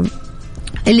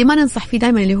اللي ما ننصح فيه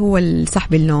دائما اللي هو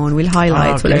السحب اللون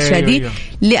والهايلايت والأشياء دي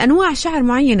لأنواع شعر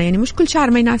معينة. يعني مش كل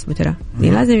شعر ما يناسبه ترى،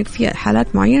 يعني لازم في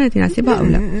حالات معينة تناسبها أو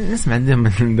لا. نسمع عندنا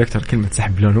من دكتور كلمة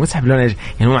سحب لون. وسحب لون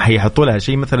يعني هو حيحطوا لها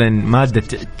شيء مثلا مادة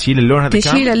تشيل اللون هذا،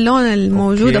 تشيل اللون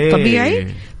الموجود الطبيعي.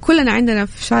 كلنا عندنا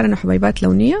في شعرنا حبيبات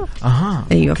لونية.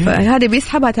 أيوة. فهذا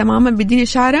بيسحبها تماما، بيديني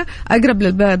شعرة أقرب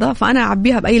للبيضة فأنا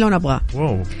أعبيها بأي لون أبغاه.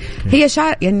 هي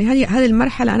شعر يعني هذه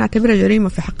المرحلة أنا أعتبرها جريمة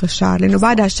في حق الشعر، لأنه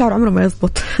بعدها الشعر عمره ما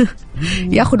يضبط.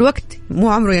 ياخد وقت، مو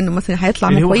عمره إنه مثلا حيطلع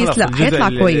مو كويس، لا حيطلع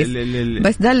كويس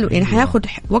بس ده يعني حياخد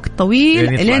وقت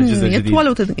طويل لين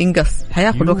يطول وينقص،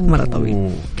 حياخد وقت مرة طويل.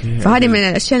 فهذه من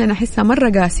الأشياء اللي أنا أحسها مرة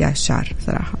قاسية على الشعر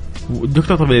صراحة.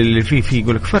 والدكتور طبعا اللي فيه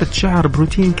يقول لك فرد شعر،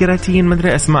 بروتين، كيراتين، ما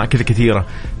ادري اسماء كذا كثيره.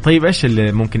 طيب ايش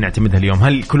اللي ممكن نعتمدها اليوم؟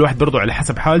 هل كل واحد برضو على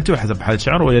حسب حالته وحسب حاله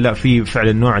شعره، ولا لا في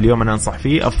فعلا نوع اليوم انا انصح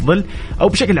فيه افضل، او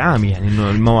بشكل عام يعني انه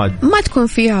المواد ما تكون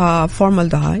فيها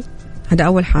فورمالدهايد، هذا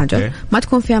أول حاجة. ما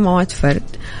تكون فيها مواد فرد،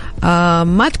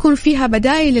 ما تكون فيها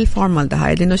بدائل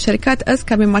للفورمالدهايد، لأنه الشركات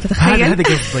أذكى مما تتخيل. هذا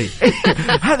قصدي.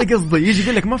 هذا قصدي. يجي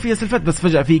يقول لك ما فيها سلفات، بس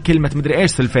فجأة في كلمة مدري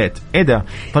إيش سلفات. إيه ده؟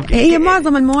 طب هي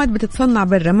معظم المواد بتتصنع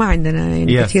برا، ما عندنا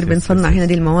يعني كثير بنصنع هنا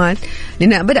دي المواد،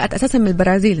 لأنها بدأت أساسا من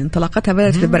البرازيل، انطلاقتها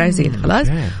بدأت في البرازيل خلاص.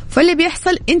 فاللي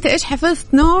بيحصل أنت إيش حفظت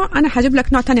نوع، أنا حجيب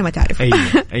لك نوع تاني ما تعرف.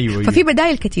 أيوة. ففي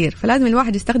بدائل كثير، فلازم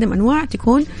الواحد يستخدم أنواع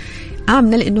تكون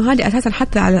آمنة، لأنه هذه أساسا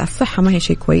حتى على الصحة ما هي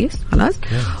شيء كويس خلاص.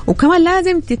 وكمان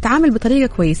لازم تتعامل بطريقة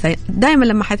كويسة. دائما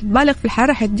لما حتبالغ في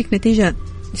الحرارة حتديك نتيجة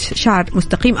شعر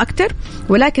مستقيم أكتر،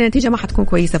 ولكن النتيجة ما حتكون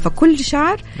كويسة. فكل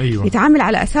شعر يتعامل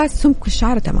على أساس سمك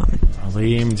الشعر تماما.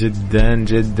 عظيم جدا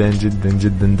جدا جدا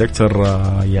جدا دكتور.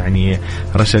 يعني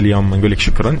رشا اليوم نقول لك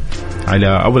شكرا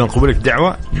على أولا قبولك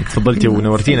الدعوة، تفضلتي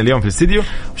ونورتينا اليوم في الاستديو،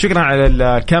 وشكرا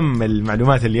على كم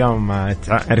المعلومات اليوم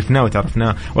عرفناه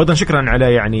وتعرفناه، وأيضا شكرا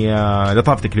على يعني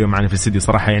لطافتك اليوم معنا في الاستديو.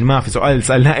 صراحة يعني ما في سؤال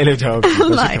سألناه إلا وجاوبت.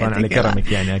 شكرا على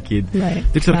كرمك يعني. أكيد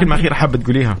دكتور كلمة أخيرة حابة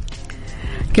تقوليها؟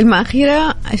 كلمة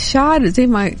أخيرة، الشعر زي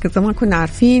ما زمان كنا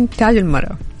عارفين تاج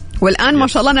المرأة، والآن ما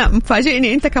شاء الله أنا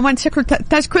مفاجئني أنت كمان شكله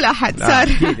تاج كل أحد صار.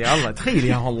 يا الله تخيل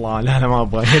يا الله، لا ما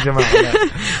أبغى يا جماعة.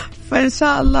 فإن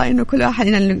شاء الله إنه كل واحد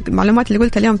إن المعلومات اللي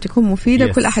قلتها اليوم تكون مفيدة،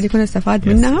 كل أحد يكون استفاد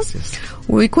منها،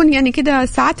 ويكون يعني كده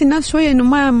ساعات الناس شوية إنه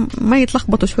ما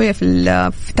يتلخبطوا شوية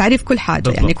في تعريف كل حاجة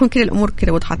بالضبط. يعني يكون كده الأمور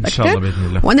كده وضحت أكثر.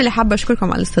 وأنا اللي حابة أشكركم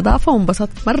على الاستضافة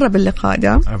وانبسطت مرة باللقاء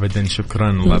ده. أبدا شكرا،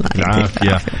 الله يعطيك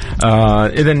العافية.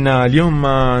 إذن اليوم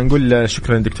نقول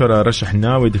شكرا دكتورة رشا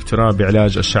حناوي، دكتوراه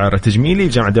بعلاج الشعر التجميلي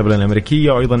جامعة دبلن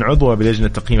الأمريكية، وأيضا عضوة بلجنة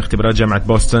تقييم اختبارات جامعة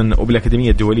بوسطن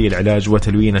وبالأكاديمية الدولية للعلاج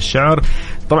وتلوين الشعر.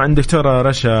 طبعا دكتورة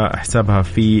رشا حسابها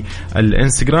في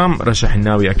الانستغرام رشا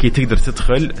حناوي، أكيد تقدر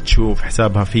تدخل تشوف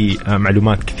حسابها في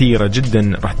معلومات كثيرة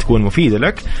جدا راح تكون مفيدة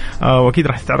لك، وأكيد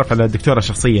راح تتعرف على الدكتورة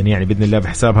شخصيا يعني بإذن الله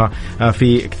بحسابها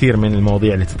في كثير من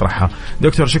المواضيع اللي تطرحها.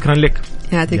 دكتور شكرا لك.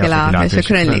 يعطيك العافية.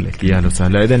 شكرا لك. يا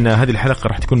وسهلا. إذن هذه الحلقة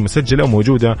راح تكون مسجلة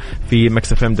وموجودة في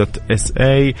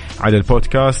mixfm.sa على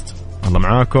البودكاست. الله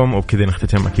معاكم، وبكذا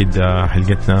نختتم أكيد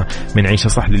حلقتنا من عيشها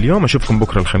صح لليوم. أشوفكم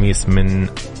بكرة الخميس من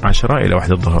 10 إلى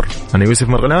 1 الظهر. أنا يوسف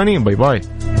مرغلاني، باي باي.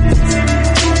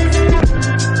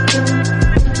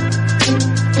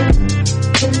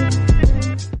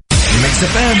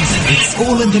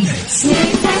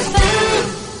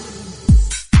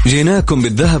 جيناكم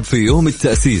بالذهب في يوم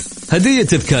التأسيس، هدية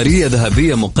تذكارية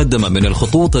ذهبية مقدمة من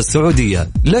الخطوط السعودية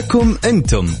لكم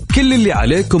أنتم. كل اللي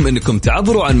عليكم أنكم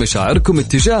تعبروا عن مشاعركم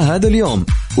اتجاه هذا اليوم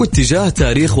واتجاه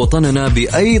تاريخ وطننا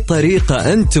بأي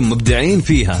طريقة أنتم مبدعين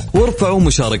فيها، وارفعوا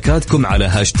مشاركاتكم على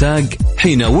هاشتاج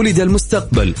حين ولد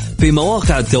المستقبل في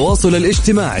مواقع التواصل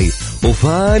الاجتماعي،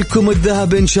 وفالكم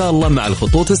الذهب إن شاء الله مع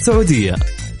الخطوط السعودية.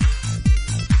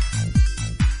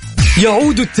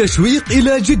 يعود التشويق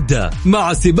إلى جدة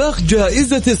مع سباق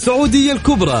جائزة السعودية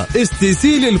الكبرى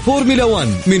استيسيل الفورمولا 1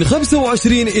 من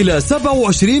 25 إلى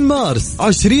 27 مارس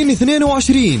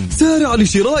 2022. سارع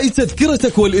لشراء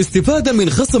تذكرتك والاستفادة من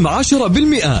خصم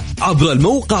 10% عبر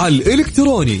الموقع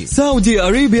الإلكتروني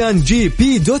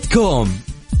saudiarabiangp.com.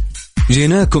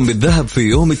 جيناكم بالذهب في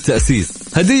يوم التأسيس،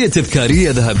 هدية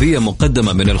تذكارية ذهبية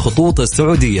مقدمة من الخطوط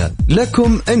السعودية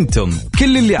لكم أنتم.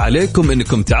 كل اللي عليكم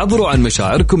أنكم تعبروا عن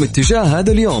مشاعركم اتجاه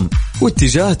هذا اليوم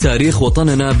واتجاه تاريخ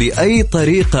وطننا بأي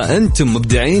طريقة أنتم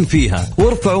مبدعين فيها،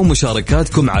 وارفعوا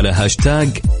مشاركاتكم على هاشتاج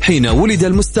حين ولد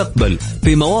المستقبل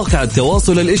في مواقع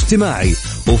التواصل الاجتماعي،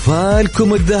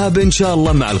 وفالكم الذهب إن شاء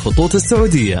الله مع الخطوط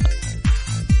السعودية.